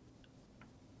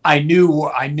 I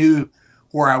knew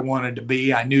where I wanted to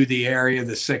be. I knew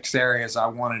the 6 areas I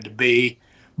wanted to be,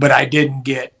 but I didn't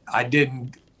get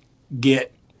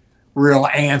real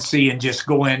antsy and just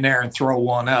go in there and throw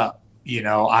one up.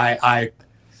 I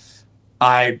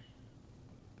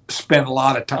spent a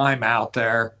lot of time out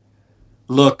there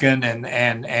looking and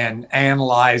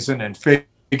analyzing and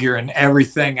figuring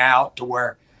everything out to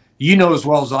where, as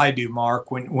well as I do, Mark,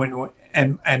 when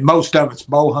most of it's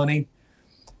bow hunting,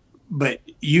 but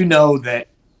that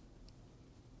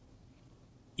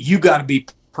you got to be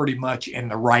pretty much in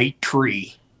the right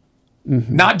tree,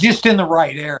 not just in the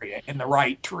right area, in the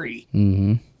right tree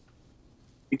to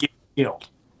get killed.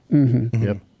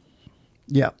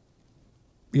 Yep.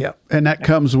 And that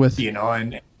comes with,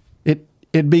 and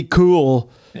it'd be cool.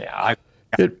 Yeah.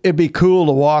 It'd be cool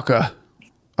to walk a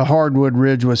hardwood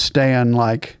ridge with Stan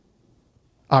like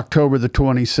October the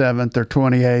 27th or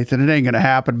 28th, and it ain't going to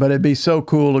happen, but it'd be so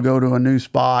cool to go to a new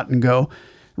spot and go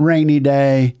rainy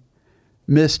day,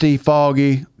 misty,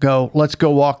 foggy, let's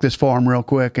go walk this farm real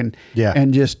quick and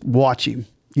just watch him,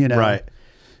 Right.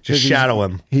 Just shadow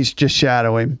him. He's just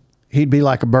shadow him. He'd be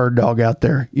like a bird dog out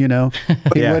there, He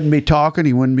wouldn't be talking.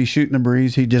 He wouldn't be shooting the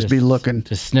breeze. He'd just be looking.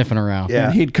 Just sniffing around. Yeah.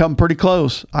 And he'd come pretty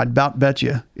close. I'd about bet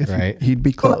you he'd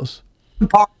be close.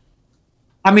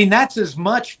 I mean, that's as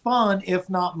much fun, if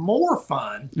not more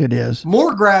fun. It is.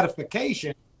 More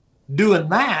gratification doing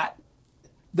that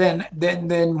than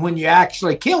when you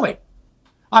actually kill him.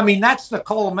 I mean, that's the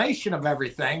culmination of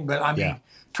everything. But I mean,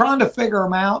 trying to figure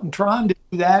them out and trying to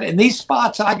do that. And these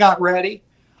spots I got ready,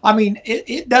 I mean,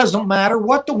 it doesn't matter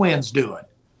what the wind's doing.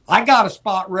 I got a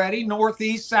spot ready,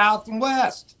 northeast, south, and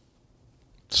west.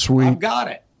 Sweet. I've got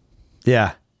it.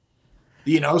 Yeah.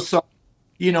 So,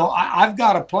 I've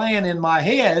got a plan in my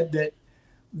head that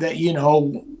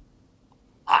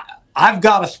I've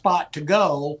got a spot to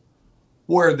go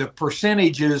where the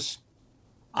percentages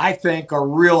I think are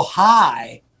real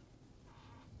high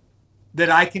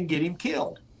that I can get him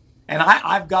killed. And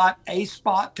I've got a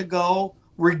spot to go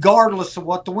regardless of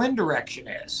what the wind direction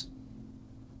is.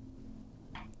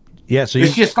 Yeah, so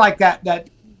it's just like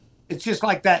that it's just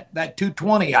like that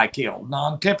 220 I killed,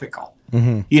 non-typical.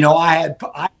 I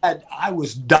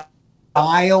was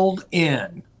dialed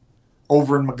in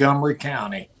over in Montgomery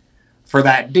County for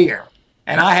that deer.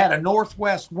 And I had a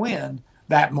northwest wind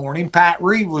that morning. Pat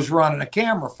Reed was running a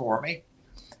camera for me.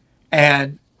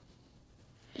 And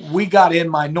we got in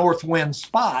my north wind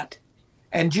spot.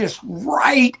 And just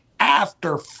right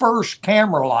after first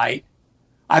camera light,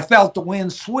 I felt the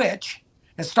wind switch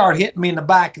and start hitting me in the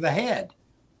back of the head.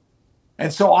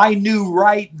 And so I knew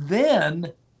right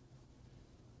then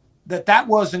that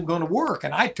wasn't going to work.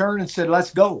 And I turned and said,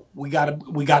 let's go. We got to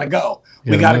go.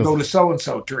 We got to go to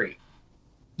so-and-so tree.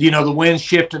 The wind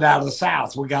shifted out of the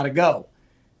south. We got to go.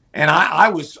 And I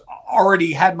was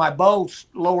already had my bow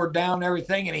lowered down and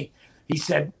everything. And he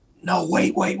said, no,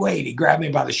 wait. He grabbed me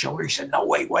by the shoulder. He said, no,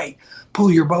 wait,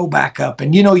 pull your bow back up.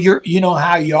 And you know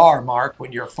how you are, Mark,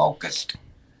 when you're focused.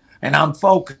 And I'm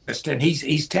focused. And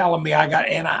he's telling me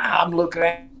I'm looking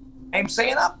at him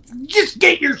saying, just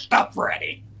get your stuff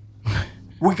ready.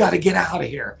 We got to get out of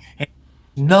here. And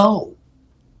no.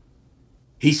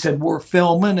 He said, we're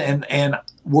filming and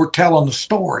we're telling the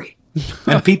story.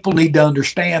 And people need to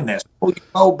understand this. Pull your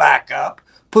bow back up,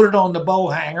 put it on the bow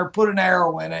hanger, put an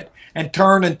arrow in it, and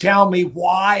turn and tell me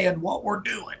why and what we're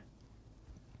doing.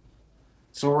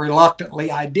 So reluctantly,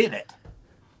 I did it.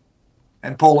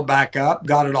 And pulled it back up,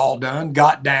 got it all done,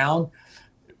 got down,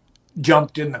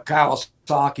 jumped in the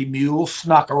Kawasaki mule,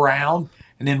 snuck around,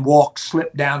 and then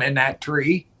slipped down in that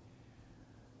tree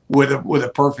with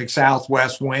a perfect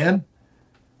southwest wind.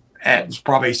 And it was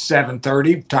probably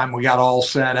 7:30 time we got all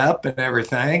set up and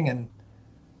everything. And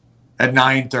at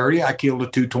 9:30, I killed a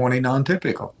 220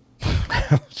 non-typical.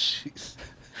 Oh, jeez.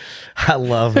 I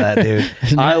love that, dude.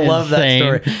 I love that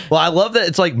story. Well, I love that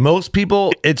it's like most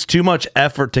people, it's too much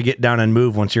effort to get down and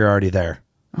move once you're already there.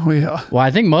 Oh, yeah. Well, I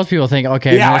think most people think,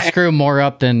 okay, I'm going to screw more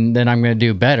up than I'm going to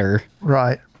do better.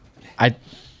 Right.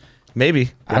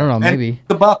 Maybe. I don't know, maybe. And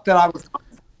the buck that I was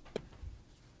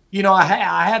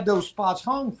I had those spots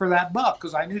hung for that buck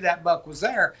because I knew that buck was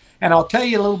there. And I'll tell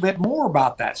you a little bit more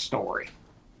about that story.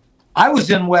 I was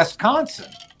in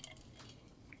Wisconsin,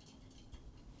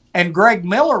 and Greg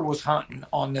Miller was hunting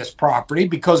on this property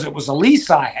because it was a lease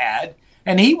I had,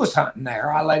 and he was hunting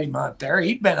there. I let him hunt there.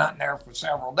 He'd been hunting there for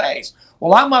several days.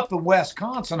 Well, I'm up in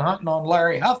Wisconsin hunting on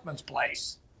Larry Huffman's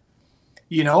place.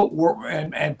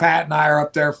 And Pat and I are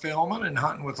up there filming and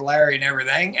hunting with Larry and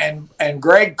everything. And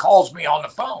Greg calls me on the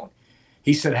phone.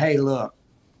 He said, "Hey, look,"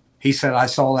 he said, "I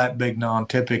saw that big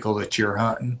non-typical that you're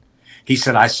hunting." He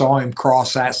said, "I saw him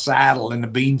cross that saddle in the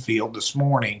bean field this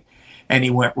morning, and he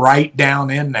went right down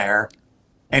in there,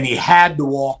 and he had to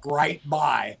walk right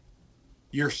by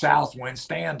your southwind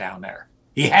stand down there.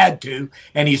 He had to,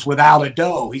 and he's without a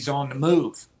doe. He's on the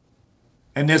move.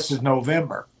 And this is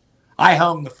November." I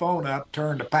hung the phone up,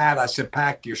 turned to Pat. I said,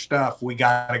 "Pack your stuff. We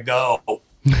got to go."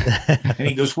 And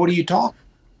he goes, "What are you talking?"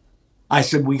 I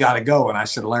said, "We got to go." And I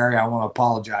said, "Larry, I want to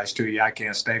apologize to you. I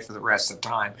can't stay for the rest of the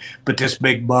time. But this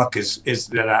big buck is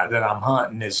that I'm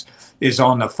hunting is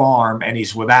on the farm, and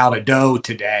he's without a doe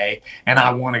today. And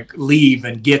I want to leave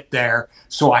and get there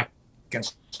so I can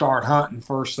start hunting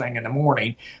first thing in the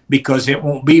morning, because it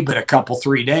won't be but a couple,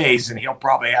 3 days, and he'll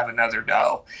probably have another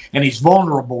doe. And he's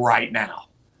vulnerable right now.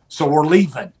 So we're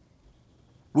leaving."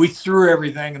 We threw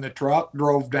everything in the truck,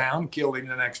 drove down, killed him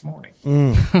the next morning.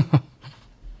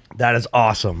 That is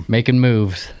awesome. Making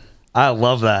moves. I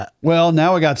love that. Well,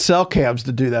 now we got cell cabs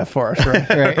to do that for us,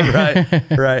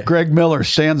 right? Right. Greg Miller,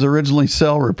 Stan's originally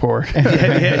cell report.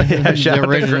 Yeah.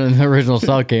 The original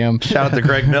cell cam. Shout out to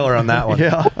Greg Miller on that one.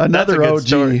 Yeah, another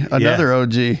OG. Another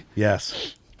OG.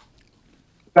 Yes.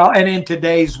 Well, and in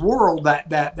today's world,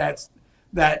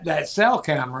 that cell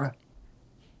camera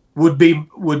would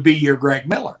be your Greg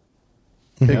Miller.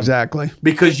 Exactly.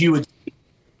 Because you would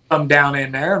come down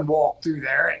in there and walk through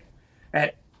there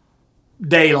at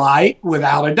daylight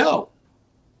without a doe.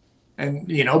 And,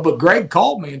 but Greg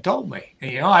called me and told me,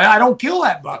 I don't kill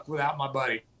that buck without my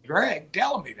buddy Greg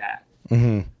telling me that.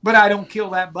 Mm-hmm. But I don't kill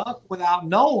that buck without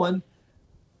knowing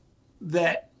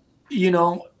that,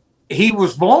 he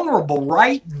was vulnerable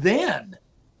right then.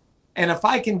 And if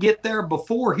I can get there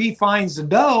before he finds the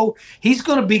doe, he's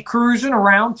going to be cruising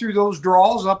around through those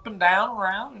draws up and down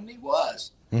around. And he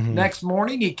was. Mm-hmm. Next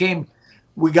morning he came,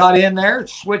 we got in there,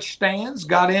 switched stands,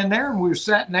 got in there, and we were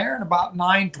sitting there. And about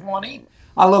 9:20,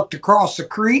 I looked across the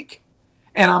creek,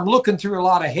 and I'm looking through a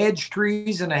lot of hedge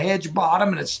trees and a hedge bottom,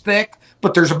 and it's thick,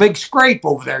 but there's a big scrape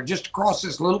over there just across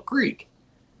this little creek.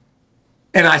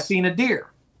 And I seen a deer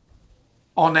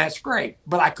on that scrape,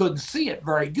 but I couldn't see it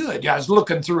very good. I was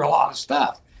looking through a lot of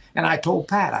stuff. And I told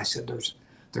Pat, I said,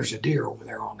 there's a deer over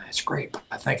there on that scrape.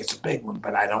 I think it's a big one,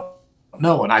 but I don't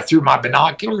know. And I threw my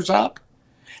binoculars up,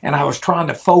 and I was trying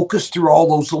to focus through all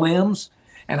those limbs,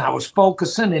 and I was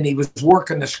focusing, and he was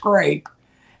working the scrape.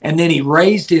 And then he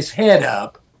raised his head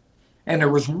up, and there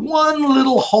was one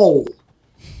little hole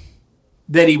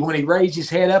that when he raised his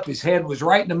head up, his head was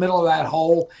right in the middle of that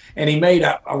hole, and he made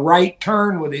a right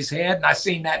turn with his head, and I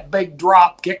seen that big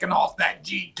drop kicking off that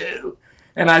G2.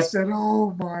 And I said,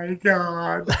 "Oh my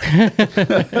God."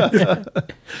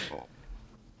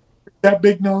 That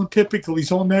big non-typical,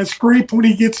 he's on that scrape. When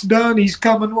he gets done, he's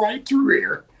coming right through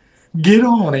here. Get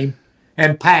on him.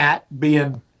 And Pat,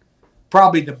 being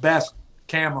probably the best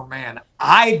cameraman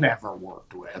I've ever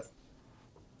worked with,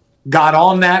 got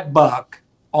on that buck,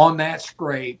 on that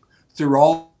scrape, through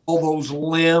all those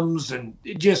limbs, and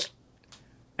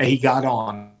he got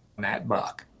on that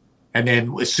buck. And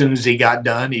then as soon as he got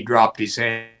done, he dropped his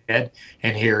head,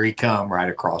 and here he come right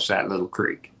across that little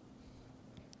creek.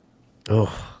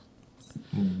 Oh,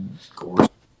 of course.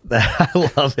 I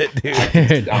love it,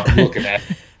 dude. I'm looking at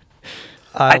it.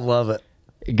 I love it.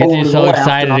 It gets you so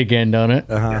excited again, don't it?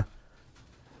 Uh-huh.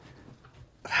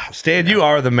 Stan, you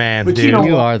are the man, But dude.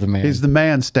 You are the man. He's the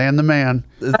man, Stan the man.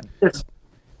 It's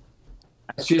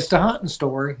just a hunting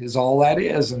story is all that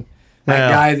is. And that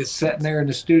guy that's sitting there in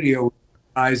the studio,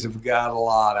 guys have got a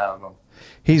lot of them.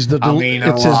 He's the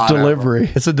it's his delivery.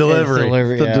 It's a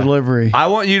delivery. The delivery. I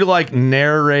want you to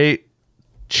narrate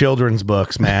children's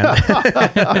books, man.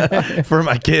 For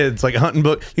my kids, like hunting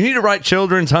book. You need to write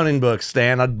children's hunting books,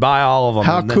 Stan. I'd buy all of them.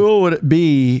 How cool would it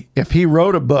be if he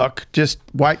wrote a book, just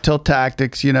Whitetail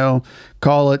Tactics,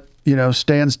 call it,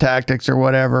 Stan's Tactics or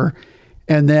whatever,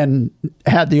 and then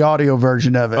had the audio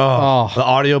version of it. Oh, the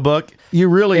audio book. You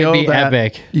really owe that.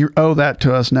 Epic. You owe that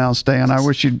to us now, Stan. I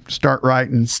wish you'd start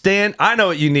writing. Stan, I know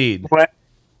what you need. What?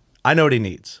 I know what he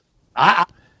needs. I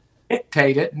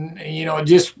dictate it, and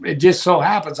it just so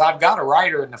happens I've got a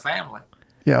writer in the family.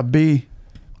 Yeah,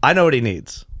 I know what he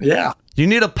needs. Yeah. You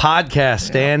need a podcast,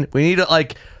 Stan. We need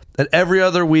to an every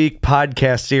other week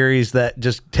podcast series that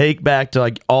just take back to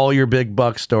like all your big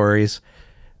buck stories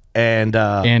and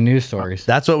news stories.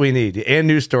 That's what we need, and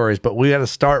news stories. But we got to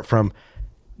start from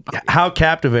how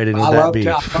captivating would that be?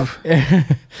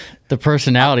 The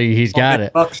personality, he's got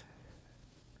it.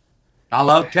 I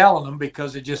love telling them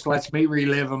because it just lets me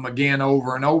relive them again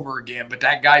over and over again. But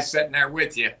that guy sitting there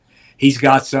with you, he's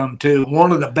got some too.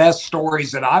 One of the best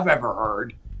stories that I've ever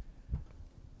heard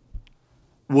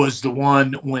was the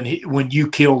one when you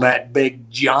killed that big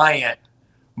giant,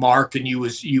 Mark, and you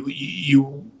wasn't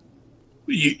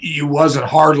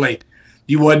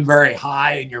very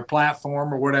high in your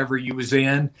platform or whatever you was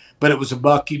in, but it was a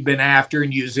buck you'd been after,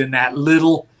 and you was in that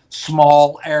little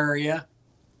small area.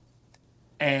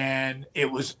 And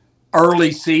it was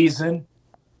early season,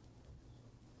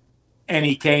 and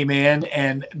he came in,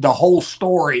 and the whole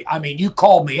story, I mean, you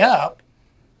called me up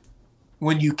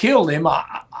when you killed him.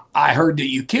 I heard that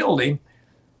you killed him,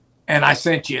 and I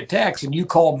sent you a text, and you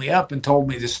called me up and told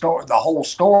me the whole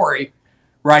story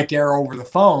right there over the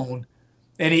phone.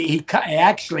 And he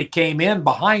actually came in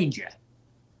behind you,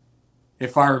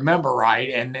 if I remember right.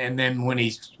 And then when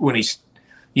he's,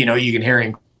 you know, you can hear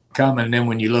him coming, and then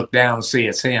when you look down and see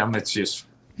it's him, it's just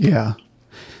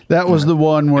that was the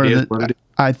one where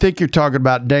I think you're talking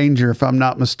about Danger, if I'm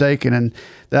not mistaken, and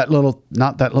that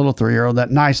not that little 3-year-old, that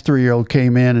nice 3-year-old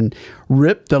came in and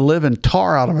ripped the living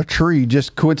tar out of a tree.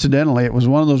 Just coincidentally, it was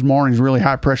one of those mornings, really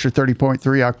high pressure,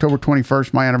 30.3, October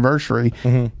 21st, my anniversary,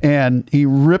 and he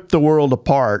ripped the world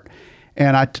apart.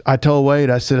 And I told Wade,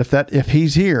 I said, if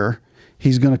he's here,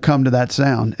 he's going to come to that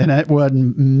sound. And it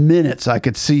wasn't minutes. I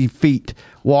could see feet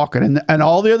walking, and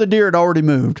all the other deer had already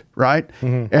moved, right?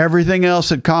 Everything else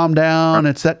had calmed down.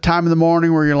 It's that time of the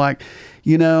morning where you're like,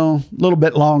 you know, a little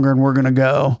bit longer and we're going to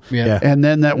go. Yeah. And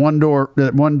then that one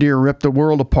deer ripped the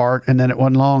world apart, and then it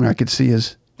wasn't long. I could see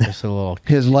his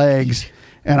legs.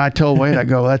 And I told Wade, I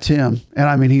go, that's him. And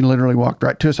I mean, he literally walked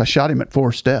right to us. I shot him at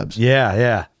 4 steps.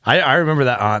 Yeah. I remember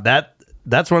that.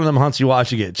 That's one of them hunts you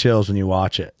watch, you get chills when you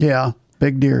watch it. Yeah.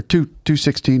 Big deer,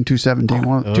 216,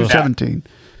 217, 217.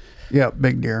 Yeah,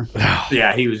 big deer.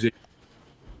 Yeah, he was.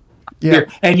 Yeah.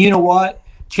 And you know what?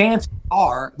 Chances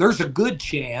are there's a good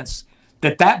chance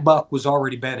that buck was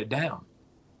already bedded down.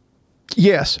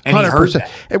 Yes, 100%. And he heard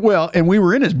that. Well, and we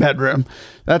were in his bedroom.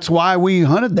 That's why we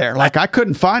hunted there. Like, I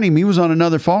couldn't find him. He was on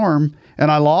another farm, and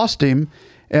I lost him.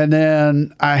 And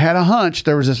then I had a hunch.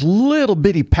 There was this little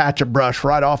bitty patch of brush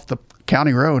right off the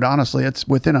county road. Honestly, it's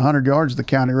within 100 yards of the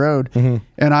county road.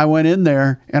 And I went in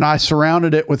there and I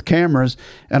surrounded it with cameras,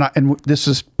 and this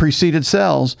is preceded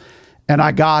cells, and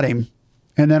I got him.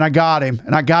 And then I got him,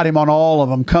 and I got him on all of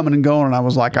them, coming and going. And I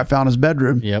was like, I found his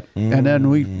bedroom. Yep. And then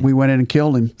we went in and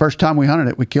killed him. First time we hunted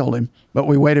it, we killed him. But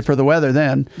we waited for the weather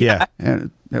then. Yeah.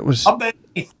 And it was. I bet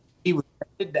he was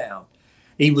bedded down.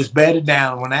 He was bedded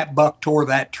down when that buck tore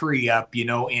that tree up, you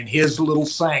know, in his little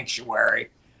sanctuary.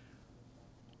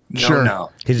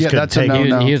 No. He just couldn't take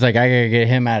it. He was like, I gotta get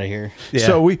him out of here. Yeah.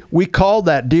 So we called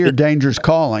that deer Danger's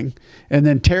Calling, and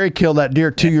then Terry killed that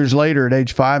deer 2 years later at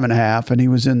age 5.5, and he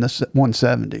was in the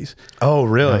 170s. Oh,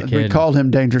 really? We called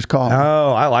him Danger's Calling.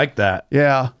 Oh, I like that.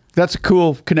 Yeah, that's a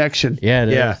cool connection. Yeah,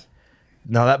 it is.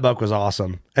 No, that buck was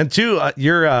awesome. And two,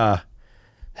 the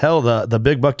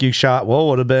big buck you shot,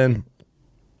 would have been,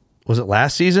 was it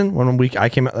last season when I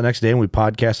came out the next day and we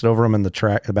podcasted over him in the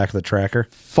back of the tracker?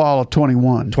 Fall of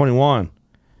 21. 21.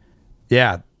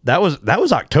 Yeah, that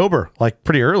was October, like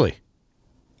pretty early.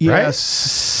 Yeah, right?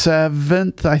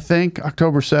 7th, I think,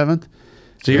 October 7th.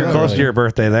 So you're close to your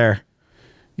birthday there.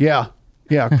 Yeah,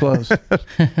 close.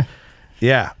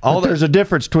 Yeah, there's a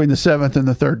difference between the 7th and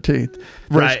the 13th.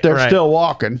 They're still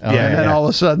walking, and then all of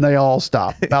a sudden they all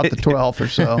stop about the 12th or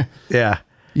so. Yeah.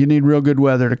 You need real good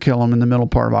weather to kill them in the middle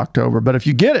part of October. But if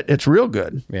you get it, it's real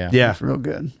good. Yeah. It's real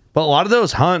good. But a lot of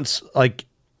those hunts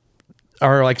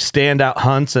are like standout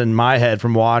hunts in my head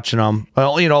from watching them.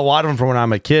 Well, you know, a lot of them from when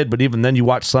I'm a kid, but even then you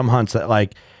watch some hunts that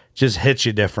like just hits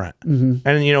you different.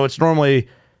 And, you know, it's normally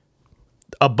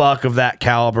a buck of that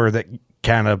caliber that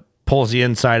kind of pulls the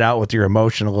inside out with your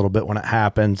emotion a little bit when it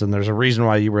happens. And there's a reason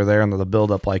why you were there and the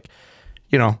buildup, like,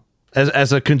 you know,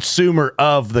 as a consumer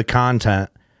of the content,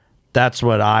 that's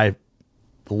what I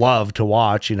love to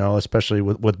watch, you know, especially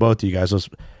with both of you guys.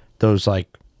 Those like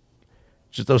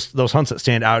just those hunts that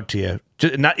stand out to you.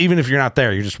 Just, not even if you're not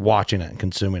there, you're just watching it and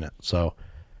consuming it. So,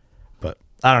 but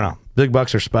I don't know. Big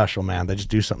bucks are special, man. They just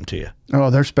do something to you. Oh,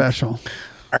 they're special.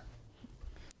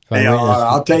 Hey,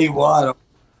 I'll tell you what.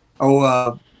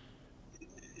 I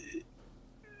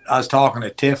was talking to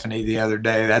Tiffany the other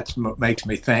day. That's what makes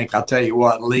me think. I'll tell you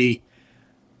what,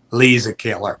 Lee's a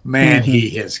killer. Man,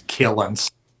 he is killing.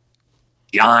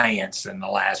 giants in the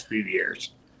last few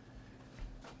years.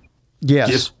 Yes.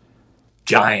 Just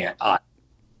giant.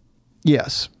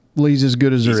 Yes. Lee's as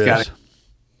good as there is.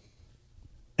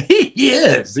 He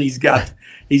is. He's got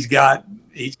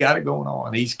it going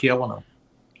on. He's killing them.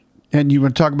 And you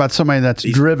would talk about somebody that's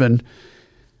driven.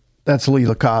 That's Lee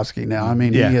Lakowski now. I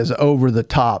mean, he is over the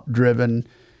top driven,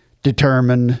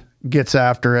 determined, gets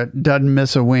after it, doesn't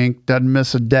miss a wink, doesn't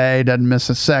miss a day, doesn't miss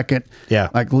a second. Yeah.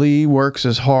 Like Lee works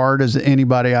as hard as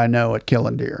anybody I know at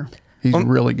killing deer. He's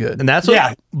really good. And that's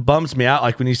what bums me out.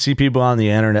 Like when you see people on the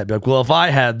internet be like, well, if I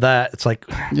had that, it's like,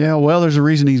 yeah, well, there's a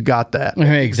reason he's got that.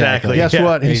 Exactly. Guess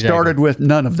what? He started with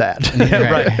none of that.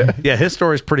 Yeah, right. Yeah, his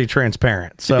story's pretty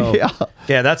transparent. So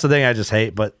yeah, that's the thing I just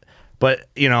hate. But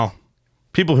you know,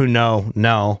 people who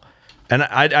know. And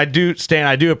I do, Stan,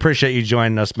 I do appreciate you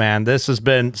joining us, man. This has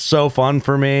been so fun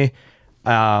for me. It's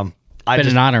been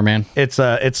an honor, man. It's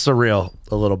surreal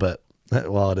a little bit.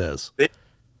 Well, it is. It's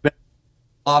been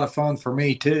a lot of fun for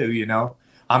me too. You know,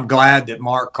 I'm glad that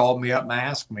Mark called me up and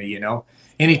asked me. You know,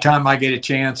 anytime I get a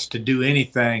chance to do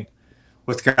anything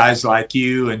with guys like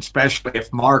you, and especially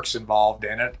if Mark's involved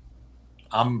in it,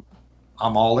 I'm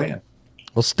all in.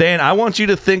 Well, Stan, I want you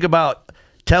to think about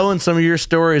telling some of your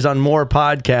stories on more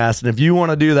podcasts. And if you want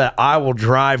to do that, I will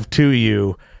drive to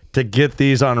you to get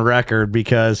these on record,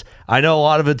 because I know a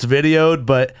lot of it's videoed,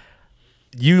 but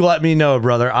you let me know,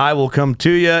 brother. I will come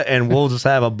to you and we'll just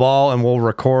have a ball and we'll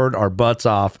record our butts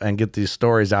off and get these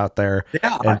stories out there in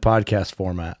podcast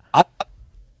format.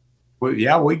 We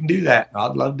can do that.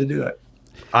 I'd love to do it.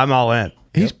 I'm all in.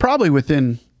 He's probably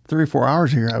within 3 or 4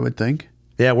 hours here, I would think.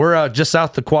 Yeah, we're just south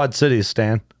of the Quad Cities,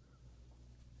 Stan.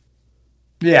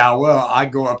 Yeah, well, I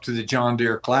go up to the John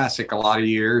Deere Classic a lot of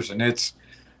years, and it's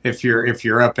if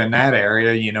you're up in that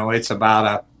area, you know, it's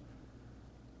about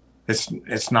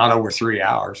it's not over 3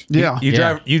 hours. Yeah,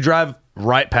 you drive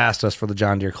right past us for the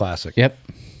John Deere Classic. Yep,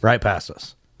 right past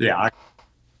us. Yeah,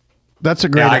 that's a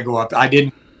great. Yeah, I go up. I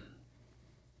didn't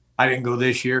go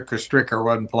this year because Stricker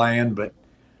wasn't playing, but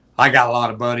I got a lot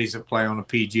of buddies that play on the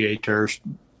PGA Tour.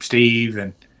 Steve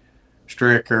and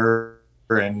Stricker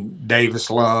and Davis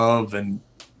Love and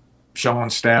Sean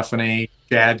Stephanie,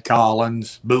 Chad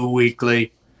Collins, Boo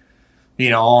Weekly, you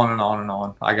know, on and on and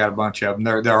on. I got a bunch of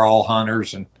them. They're all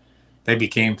hunters, and they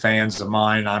became fans of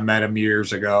mine. I met them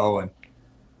years ago, and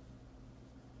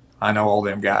I know all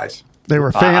them guys. They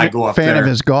were fan of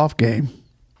his golf game.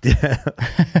 Yeah.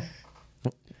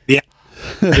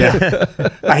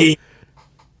 Yeah.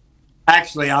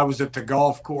 Actually, I was at the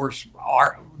golf course,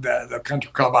 the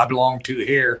country club I belong to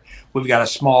here. We've got a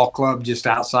small club just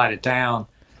outside of town,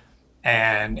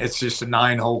 and it's just a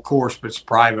 9-hole course, but it's a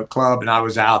private club. And I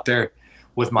was out there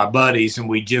with my buddies, and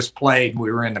we just played.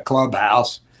 We were in the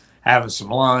clubhouse having some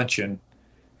lunch, and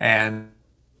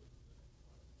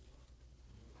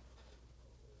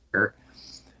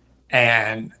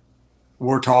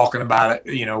we're talking about it.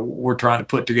 You know, we're trying to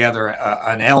put together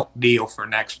an elk deal for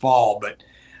next fall, but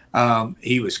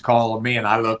he was calling me, and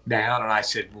I looked down and I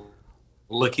said, well,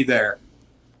 looky there.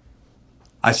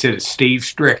 I said, it's Steve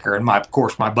Stricker. And of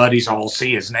course, my buddies all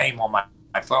see his name on my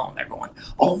phone. They're going,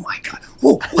 oh my God,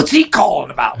 whoa, what's he calling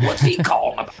about? What's he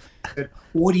calling about? I said,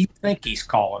 what do you think he's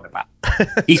calling about?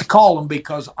 He's calling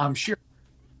because I'm sure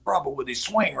he's in trouble with his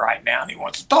swing right now, and he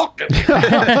wants to talk to me.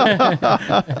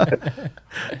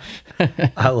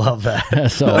 I love that.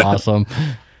 That's so awesome.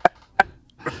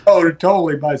 Oh,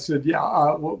 totally. But I said, yeah,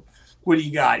 what do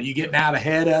you got? You getting out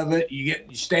ahead of it? You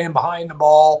stand behind the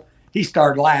ball? He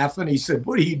started laughing. He said,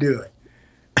 what are you doing?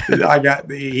 He got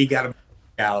him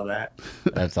out of that.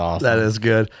 That's awesome. That is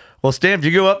good. Well, Stan, if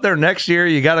you go up there next year,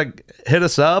 you got to hit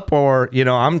us up, or, you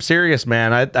know, I'm serious,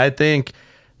 man. I think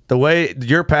the way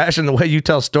your passion, the way you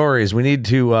tell stories, we need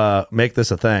to make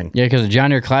this a thing. Yeah, because the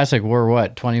John Deere Classic, we're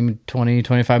what, 20,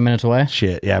 25 minutes away?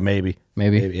 Shit. Yeah, maybe.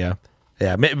 Yeah.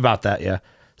 Yeah, maybe about that, yeah.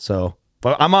 So,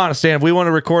 but I'm honest, Stan, if we want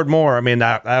to record more, I mean,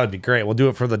 that would be great. We'll do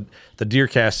it for the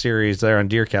DeerCast series there on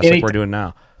DeerCast like we're doing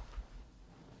now.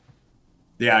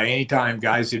 Yeah, anytime,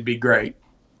 guys. It'd be great.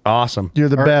 Awesome. You're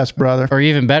the best, brother. Or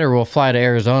even better, we'll fly to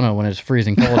Arizona when it's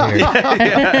freezing cold here.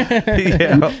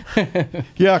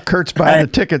 Yeah, Kurt's buying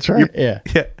the tickets, right? Yeah.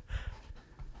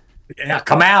 Yeah,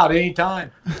 come out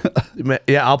anytime.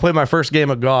 Yeah, I'll play my first game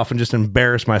of golf and just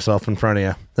embarrass myself in front of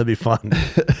you. That'd be fun.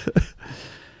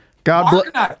 Mark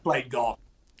and I played golf.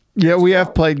 Yeah, we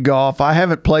have played golf. I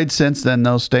haven't played since then,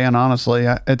 though, Stan, honestly.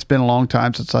 It's been a long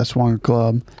time since I swung a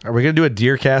club. Are we going to do a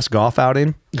DeerCast golf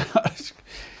outing?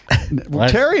 Well,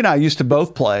 Terry and I used to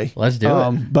both play. Let's do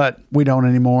it. But we don't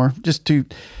anymore. Just too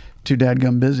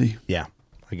dadgum busy. Yeah,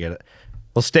 I get it.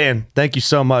 Well, Stan, thank you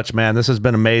so much, man. This has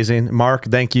been amazing. Mark,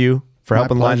 thank you for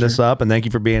helping line this up, and thank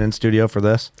you for being in studio for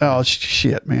this. Oh,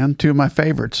 shit, man. Two of my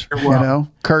favorites,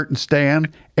 Kurt and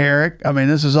Stan, Eric. I mean,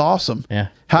 this is awesome. Yeah.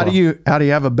 How do you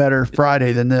have a better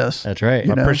Friday than this? That's right.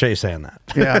 I appreciate you saying that.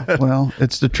 Yeah, well,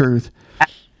 it's the truth.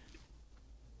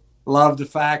 Love the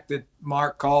fact that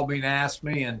Mark called me and asked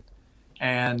me,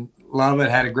 and love it.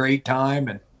 Had a great time,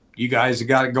 and you guys have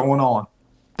got it going on.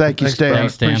 Thank you, Stan.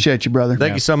 Thanks, Stan. Appreciate you, brother.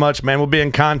 Thank you so much, man. We'll be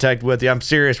in contact with you. I'm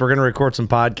serious. We're going to record some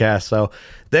podcasts. So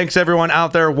thanks, everyone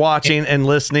out there watching and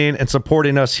listening and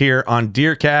supporting us here on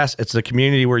DeerCast. It's the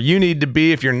community where you need to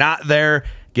be. If you're not there,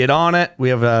 get on it. We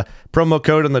have a promo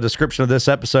code in the description of this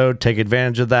episode. Take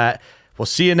advantage of that. We'll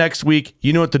see you next week.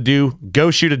 You know what to do. Go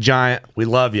shoot a giant. We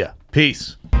love you.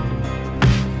 Peace.